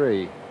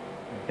 33.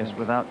 Yes,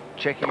 without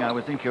checking, I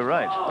would think you're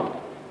right.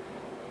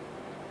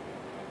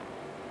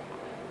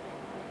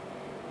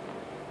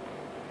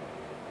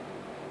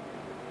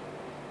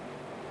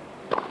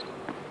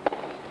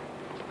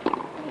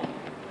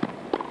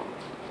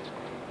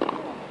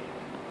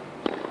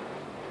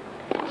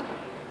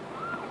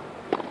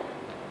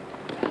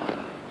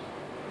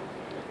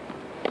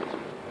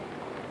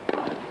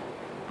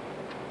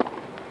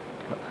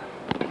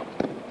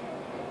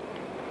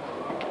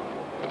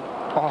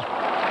 Oh,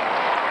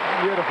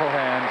 beautiful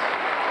hands.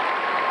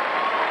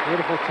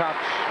 Beautiful touch.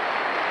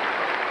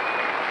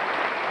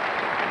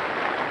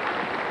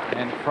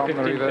 And from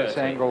the reverse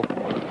angle,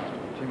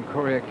 Jim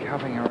Courier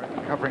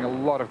covering a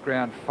lot of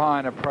ground.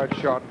 Fine approach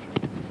shot.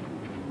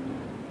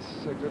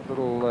 It's a good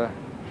little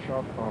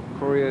shot of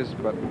Courier's,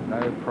 but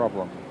no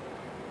problem.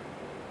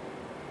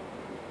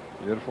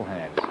 Beautiful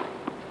hands.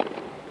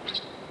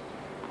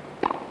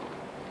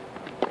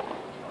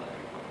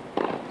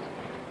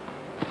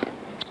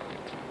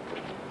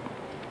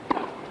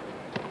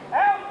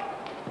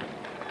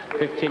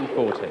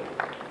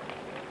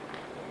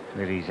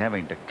 That he's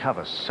having to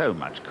cover so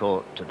much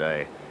court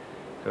today.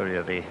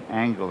 Courier, the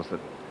angles that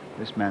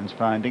this man's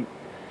finding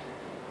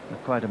are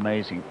quite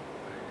amazing.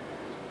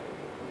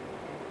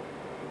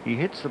 He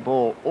hits the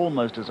ball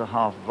almost as a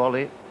half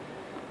volley.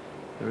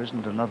 There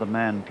isn't another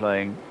man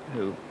playing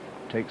who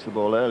takes the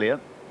ball earlier.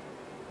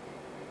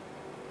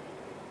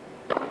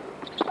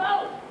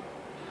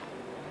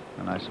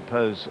 And I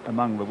suppose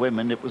among the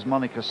women it was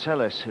Monica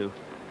Seles who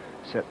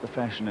set the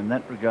fashion in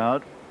that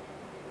regard.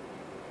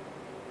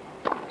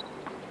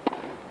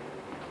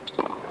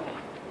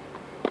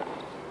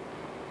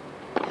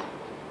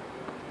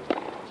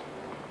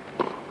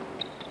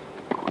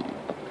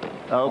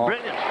 Oh,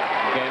 brilliant.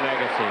 Game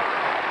Agassi.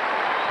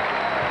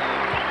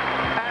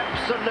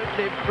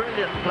 Absolutely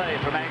brilliant play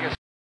from Agassi.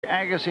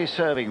 Agassi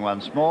serving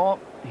once more.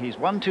 He's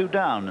 1-2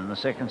 down in the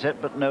second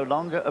set, but no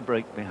longer a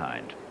break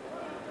behind.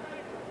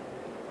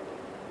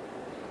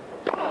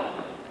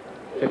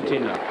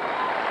 15 love.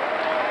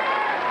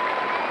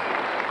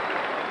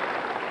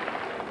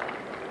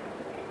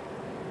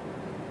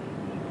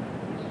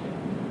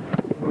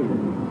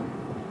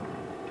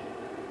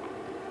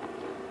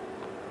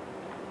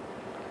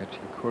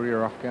 Catching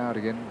Courier off guard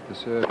again with the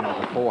serve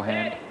into the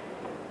forehand.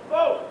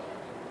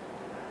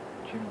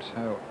 Jim's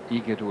so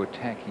eager to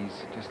attack,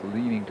 he's just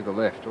leaning to the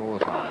left all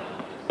the time.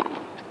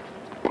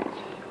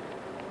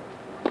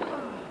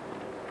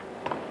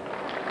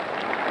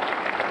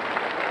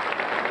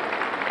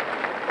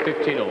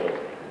 All.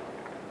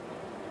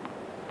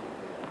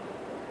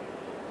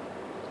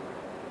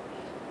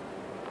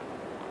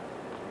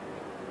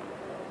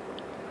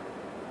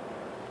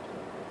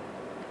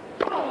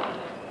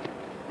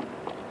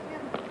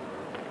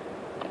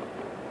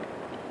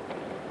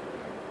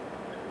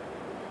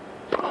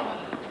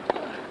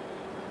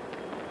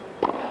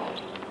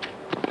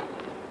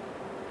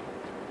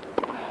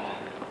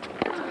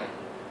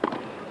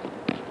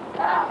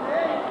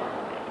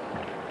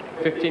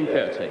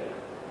 15-30.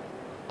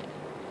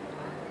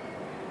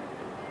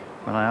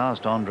 When I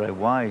asked Andre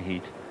why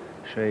he'd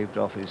shaved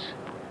off his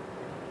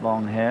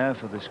long hair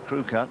for this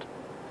crew cut,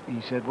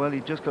 he said, well, he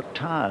just got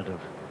tired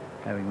of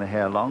having the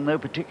hair long. No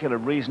particular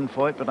reason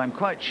for it, but I'm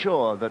quite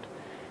sure that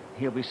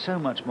he'll be so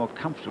much more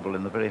comfortable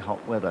in the very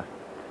hot weather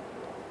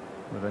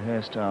with a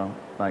hairstyle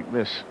like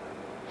this.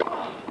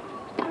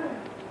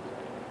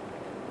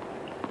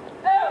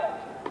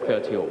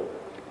 30 all.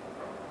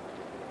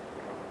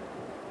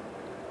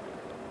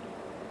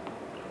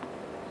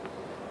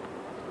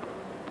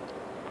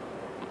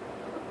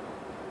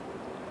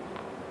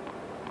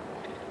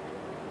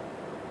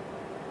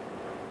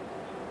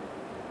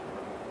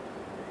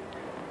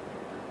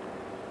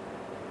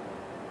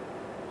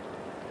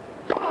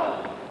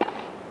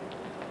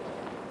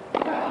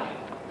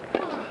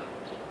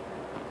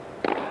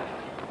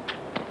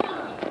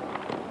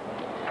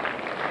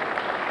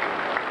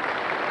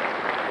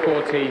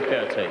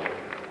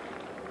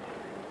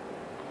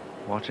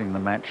 Watching the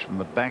match from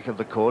the back of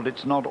the court,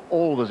 it's not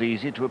always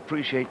easy to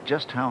appreciate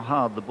just how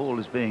hard the ball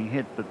is being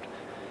hit, but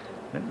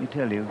let me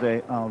tell you,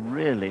 they are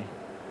really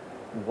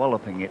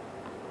walloping it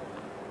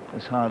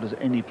as hard as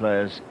any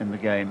players in the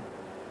game.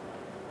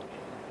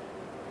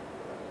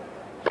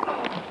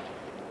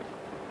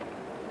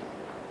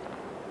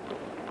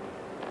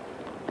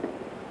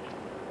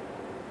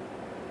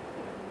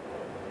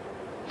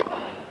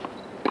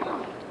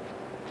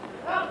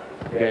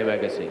 Game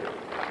Agassi.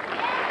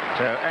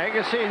 So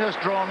Agassi has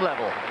drawn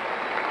level.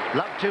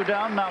 Love 2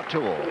 down, now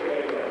 2 all.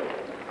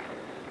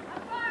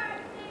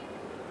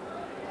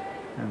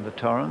 And the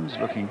Torrens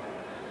looking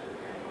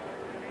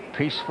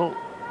peaceful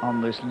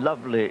on this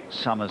lovely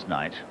summer's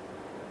night,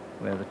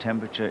 where the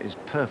temperature is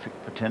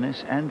perfect for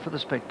tennis and for the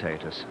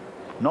spectators.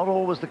 Not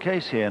always the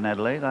case here in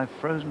Adelaide. I've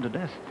frozen to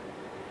death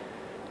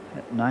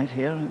at night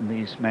here in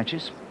these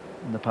matches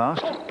in the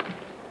past.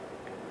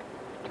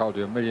 Told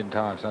you a million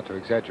times not to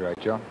exaggerate,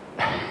 John.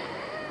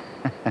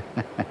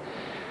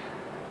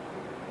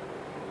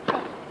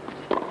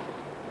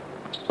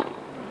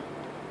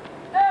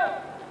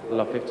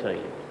 Love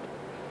 15.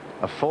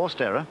 A forced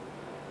error.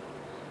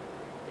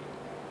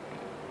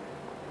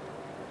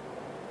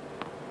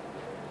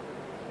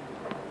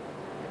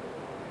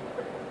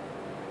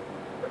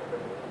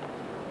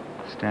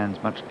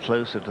 Stands much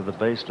closer to the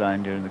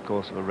baseline during the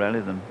course of a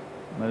rally than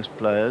most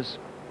players.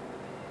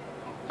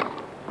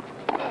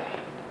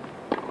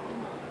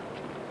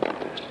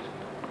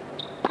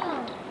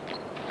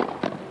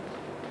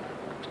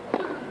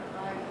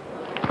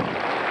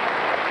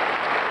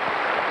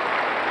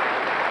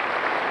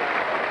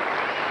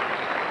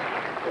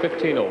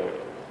 All.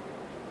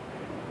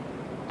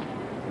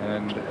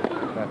 And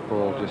that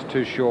ball just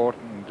too short,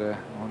 and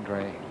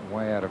Andre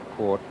way out of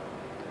court,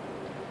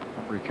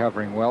 not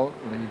recovering well,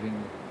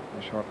 leaving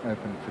the shot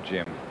open for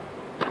Jim.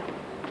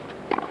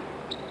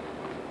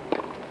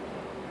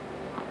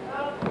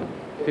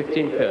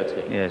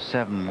 Yes,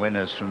 7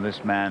 winners from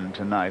this man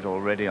tonight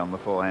already on the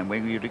forehand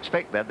wing. You'd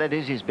expect that. That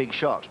is his big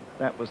shot.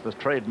 That was the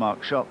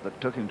trademark shot that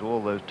took him to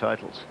all those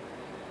titles.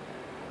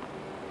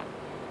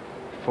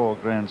 4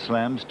 Grand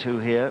Slams, 2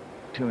 here,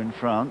 2 in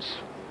France.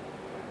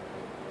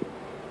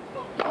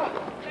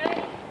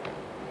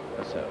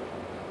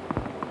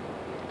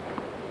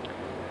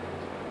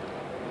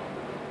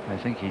 I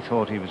think he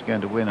thought he was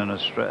going to win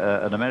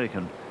an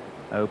American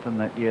Open.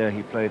 That year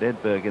he played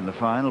Edberg in the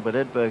final, but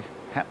Edberg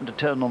happened to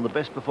turn on the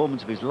best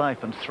performance of his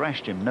life and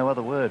thrashed him, no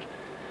other word.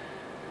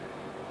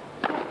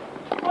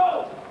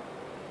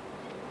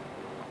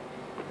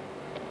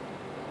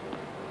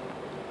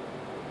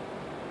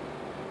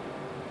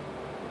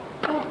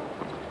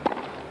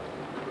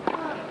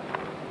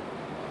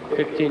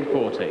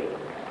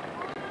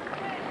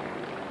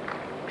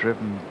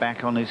 Driven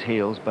back on his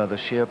heels by the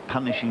sheer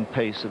punishing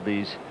pace of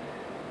these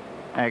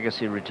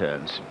Agassi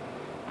returns.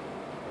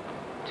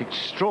 It's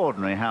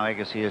extraordinary how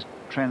Agassi has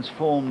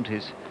transformed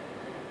his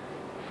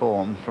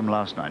form from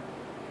last night.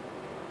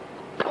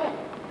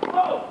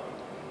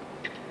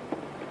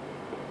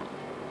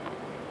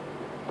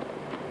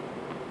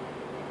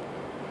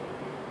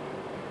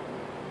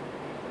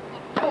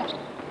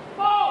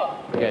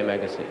 Game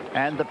Agassi.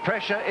 And the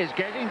pressure is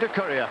getting to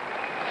Courier.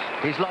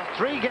 He's lost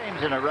 3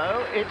 games in a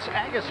row. It's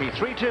Agassi,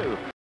 3-2.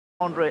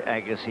 Andre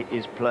Agassi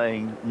is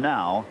playing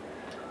now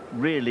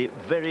really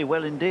very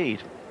well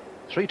indeed.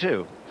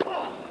 3-2.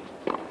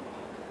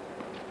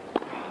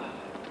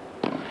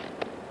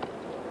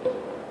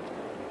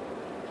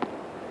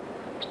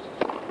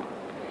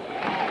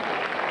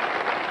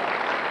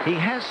 He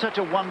has such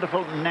a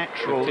wonderful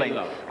natural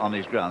length on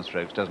his ground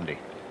strokes, doesn't he?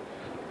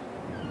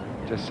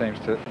 Just seems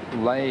to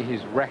lay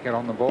his racket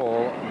on the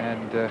ball,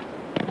 and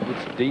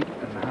it's deep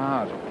and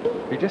hard.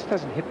 He just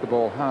doesn't hit the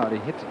ball hard. He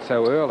hits it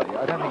so early.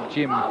 I don't think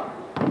Jim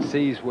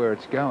sees where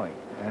it's going,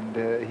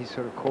 and he's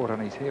sort of caught on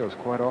his heels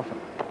quite often.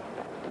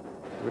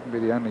 He wouldn't be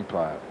the only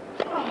player.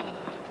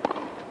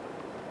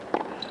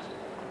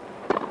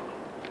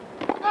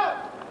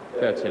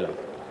 That's enough.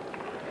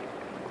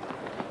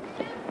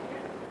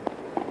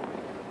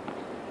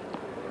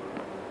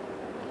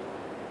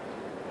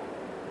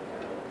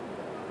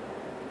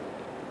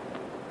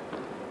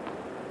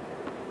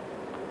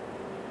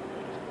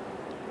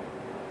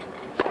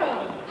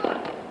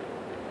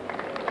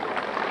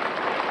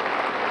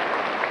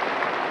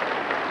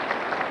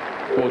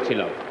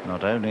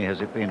 Not only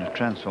has it been a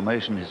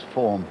transformation, his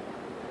form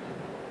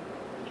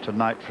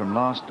tonight from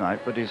last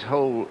night, but his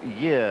whole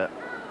year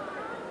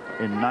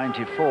in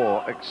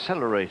 '94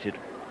 accelerated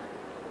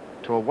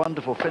to a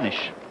wonderful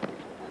finish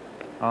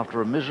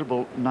after a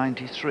miserable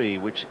 '93,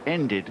 which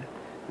ended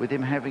with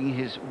him having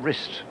his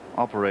wrist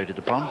operated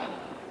upon.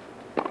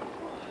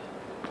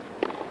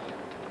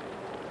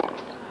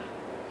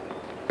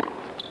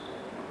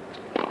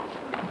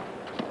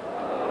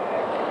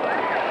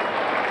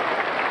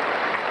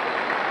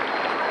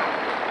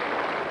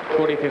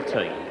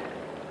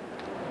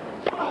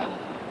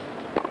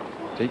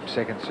 Deep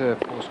second serve,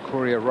 forced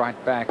Courier right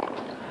back.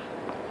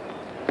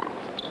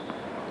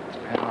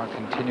 Power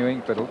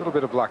continuing, but a little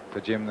bit of luck for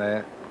Jim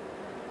there.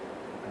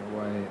 The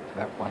way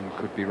that one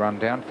could be run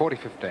down.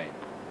 40-15.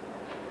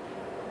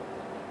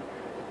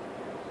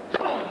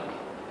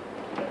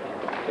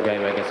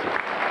 Game Agassi.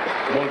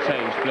 One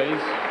change,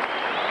 please.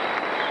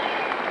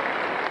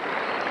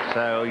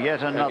 So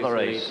yet another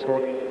ace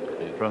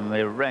from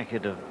the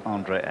racket of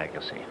Andre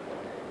Agassi,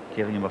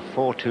 giving him a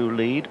 4-2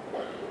 lead.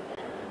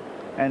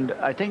 And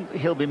I think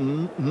he'll be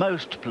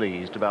most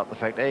pleased about the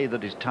fact, A,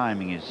 that his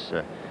timing is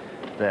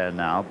there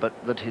now, but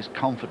that his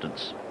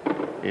confidence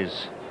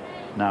is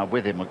now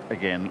with him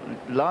again.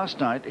 Last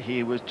night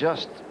he was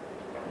just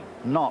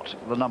not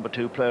the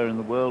 #2 player in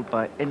the world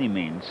by any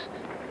means.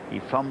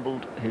 He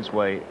fumbled his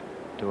way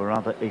to a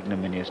rather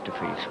ignominious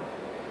defeat.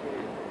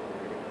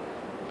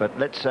 But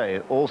let's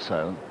say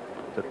also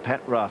that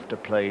Pat Rafter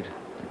played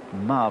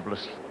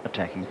marvellous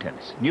attacking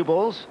tennis. New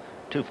balls,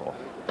 2-4.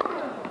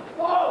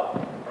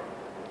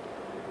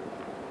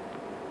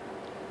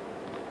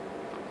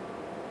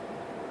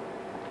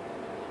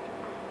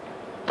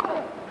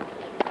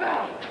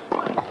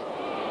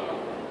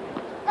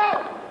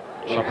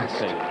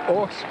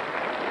 Awesome.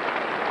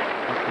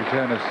 That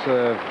return of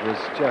serve was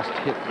just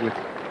hit with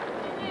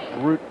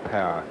brute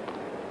power.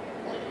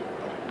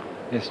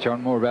 Yes,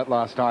 John, more about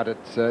last night.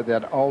 It's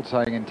that old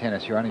saying in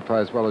tennis, you only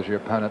play as well as your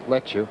opponent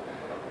lets you.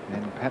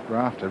 And Pat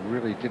Rafter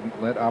really didn't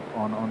let up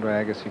on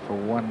Andre Agassi for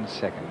 1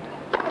 second.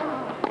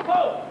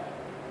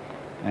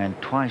 And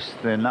twice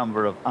the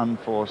number of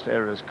unforced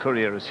errors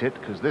Courier has hit,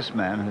 because this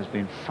man has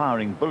been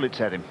firing bullets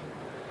at him.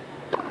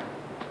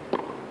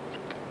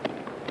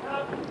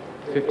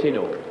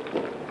 15-all.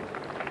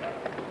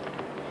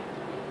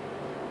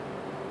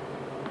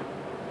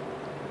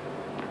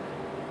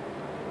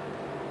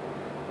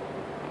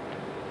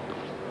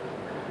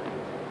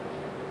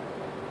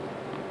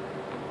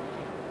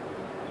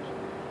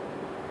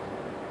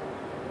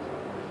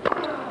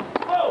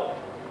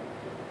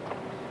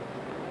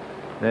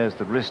 There's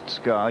the wrist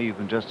scar. You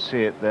can just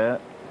see it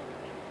there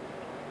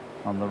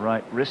on the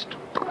right wrist.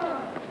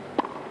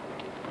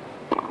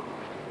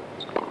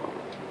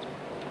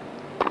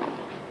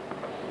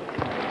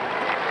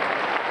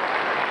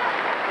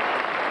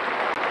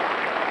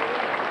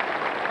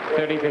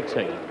 Picking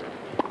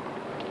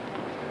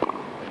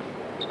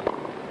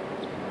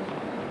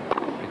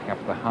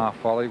up the half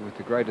volley with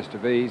the greatest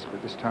of ease,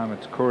 but this time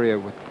it's Courier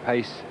with the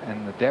pace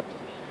and the depth.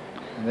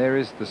 And there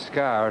is the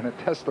scar, and it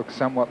does look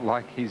somewhat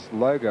like his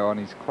logo on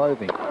his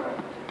clothing.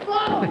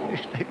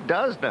 It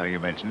does, now you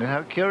mention it.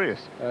 How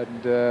curious.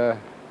 And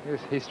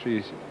yes,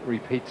 history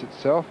repeats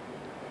itself.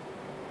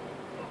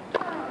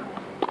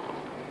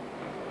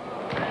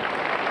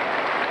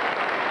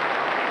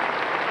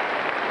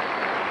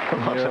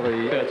 In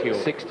the early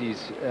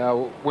 60s,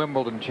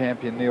 Wimbledon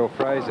champion Neil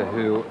Fraser,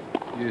 who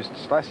used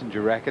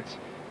Schlesinger rackets,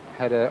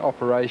 had an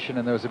operation,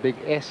 and there was a big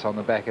S on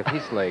the back of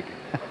his leg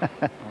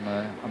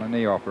on a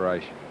knee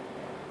operation.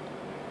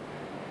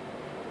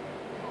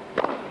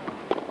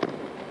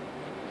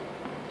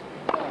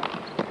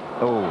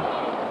 Oh.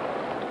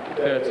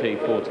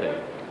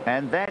 30-14.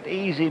 And that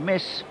easy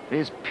miss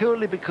is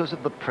purely because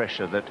of the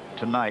pressure that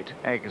tonight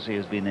Agassi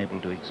has been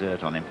able to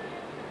exert on him.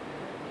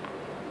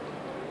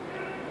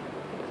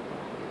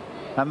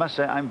 I must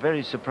say, I'm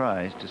very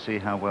surprised to see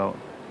how well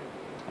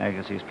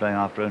Agassi is playing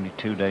after only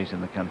 2 days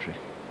in the country.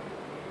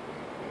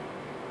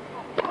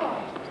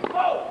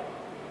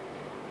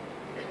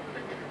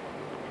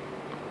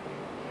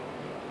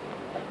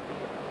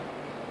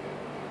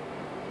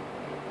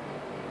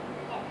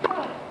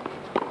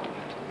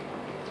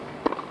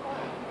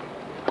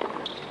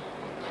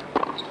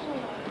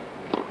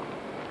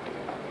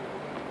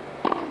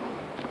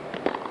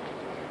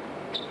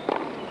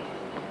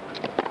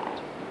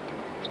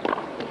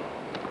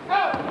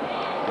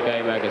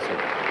 Game Agassi.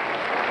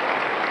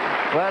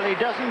 Well, he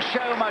doesn't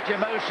show much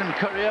emotion,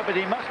 Courier, but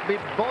he must be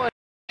buoyed.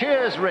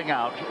 Cheers ring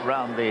out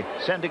round the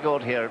centre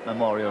court here at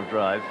Memorial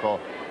Drive for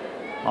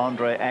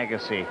Andre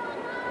Agassi,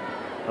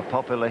 a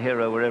popular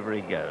hero wherever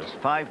he goes.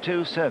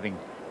 5-2 serving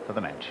for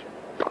the match.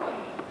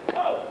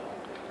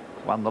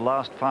 Won the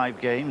last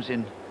 5 games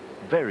in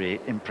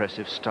very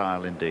impressive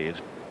style indeed.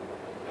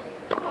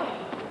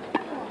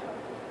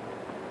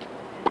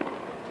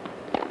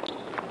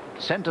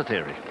 Centre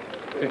theory.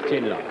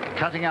 15 love.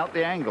 Cutting out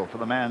the angle for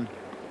the man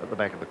at the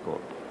back of the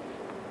court.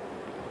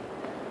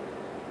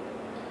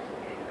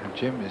 And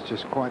Jim is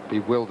just quite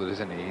bewildered,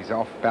 isn't he? He's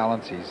off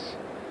balance.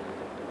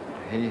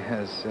 He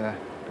has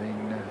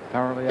been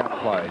thoroughly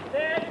outplayed.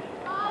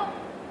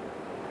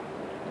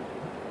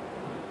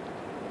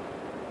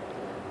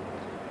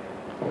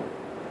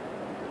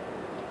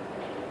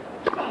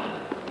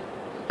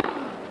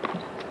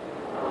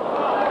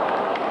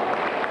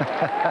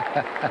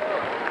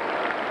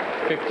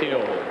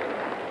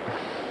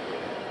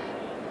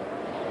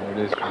 There it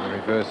is from the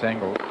reverse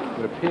angle.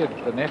 It appeared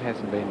that the net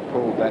hasn't been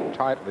pulled that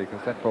tightly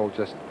because that ball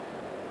just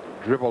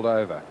dribbled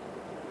over.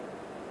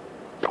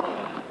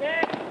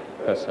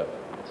 There's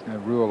no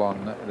rule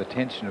on the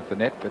tension of the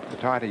net, but the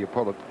tighter you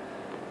pull it,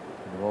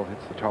 and the ball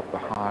hits the top, the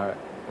higher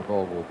the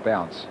ball will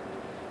bounce.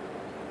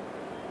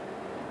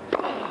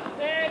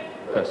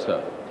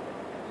 Presser.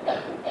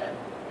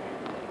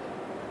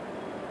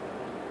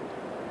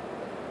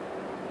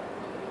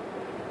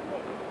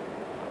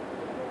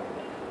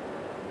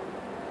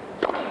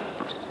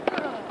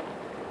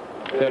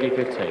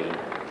 (30-15).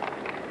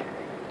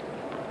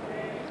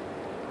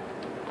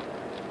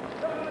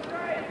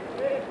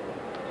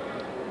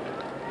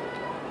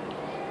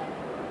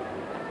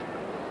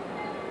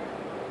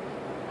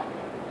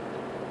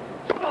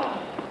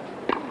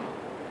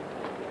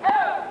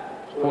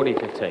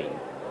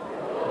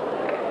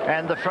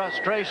 And the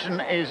frustration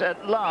is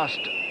at last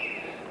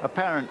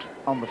apparent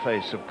on the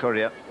face of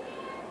Courier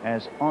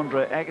as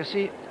Andre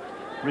Agassi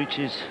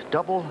reaches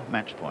double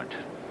match point.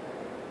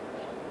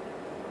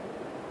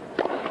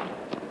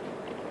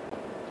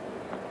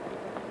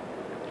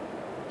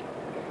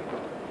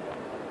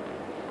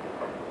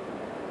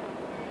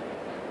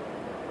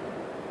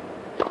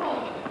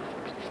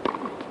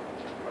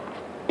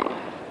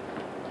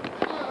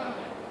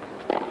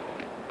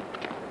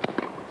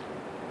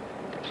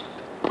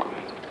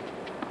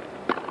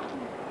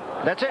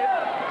 That's it.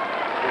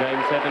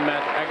 Game 7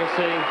 match,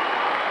 Agassi.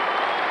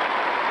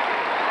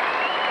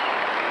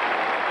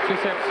 2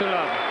 sets to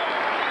love.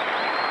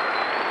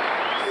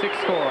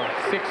 6-4,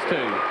 6-2.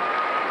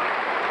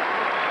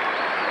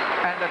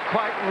 And a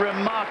quite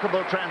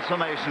remarkable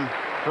transformation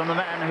from the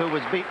man who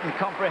was beaten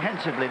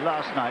comprehensively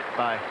last night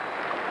by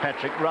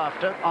Patrick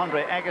Rafter.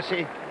 Andre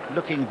Agassi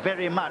looking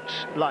very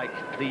much like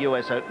the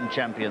US Open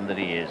champion that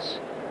he is.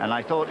 And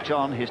I thought,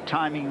 John, his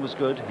timing was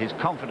good, his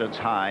confidence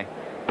high.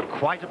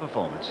 Quite a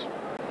performance.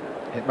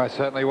 It most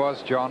certainly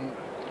was, John.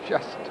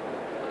 Just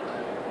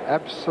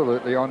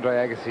absolutely Andre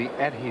Agassi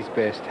at his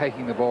best,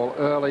 taking the ball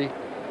early,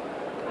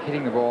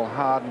 hitting the ball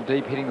hard and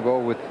deep, hitting the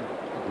ball with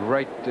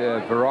great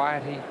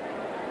variety.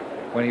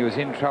 When he was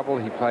in trouble,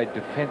 he played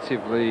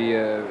defensively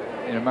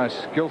in a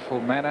most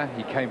skillful manner.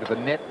 He came to the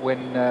net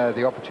when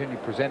the opportunity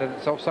presented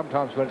itself.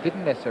 Sometimes when it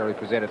didn't necessarily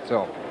present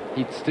itself,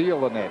 he'd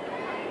steal the net.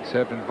 He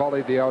served and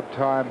volleyed the odd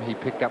time. He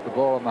picked up the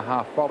ball on the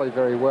half volley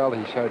very well.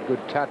 He showed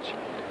good touch.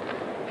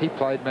 He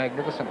played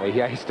magnificently. He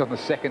aced on the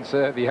second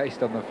serve. He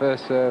aced on the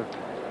first serve.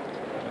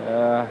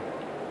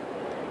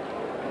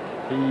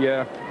 He,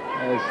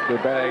 as the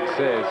bag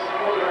says,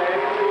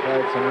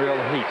 played some real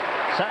heat.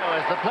 So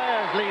as the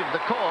players leave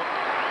the court,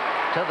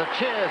 to the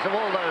cheers of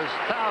all those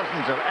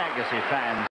thousands of Agassi fans,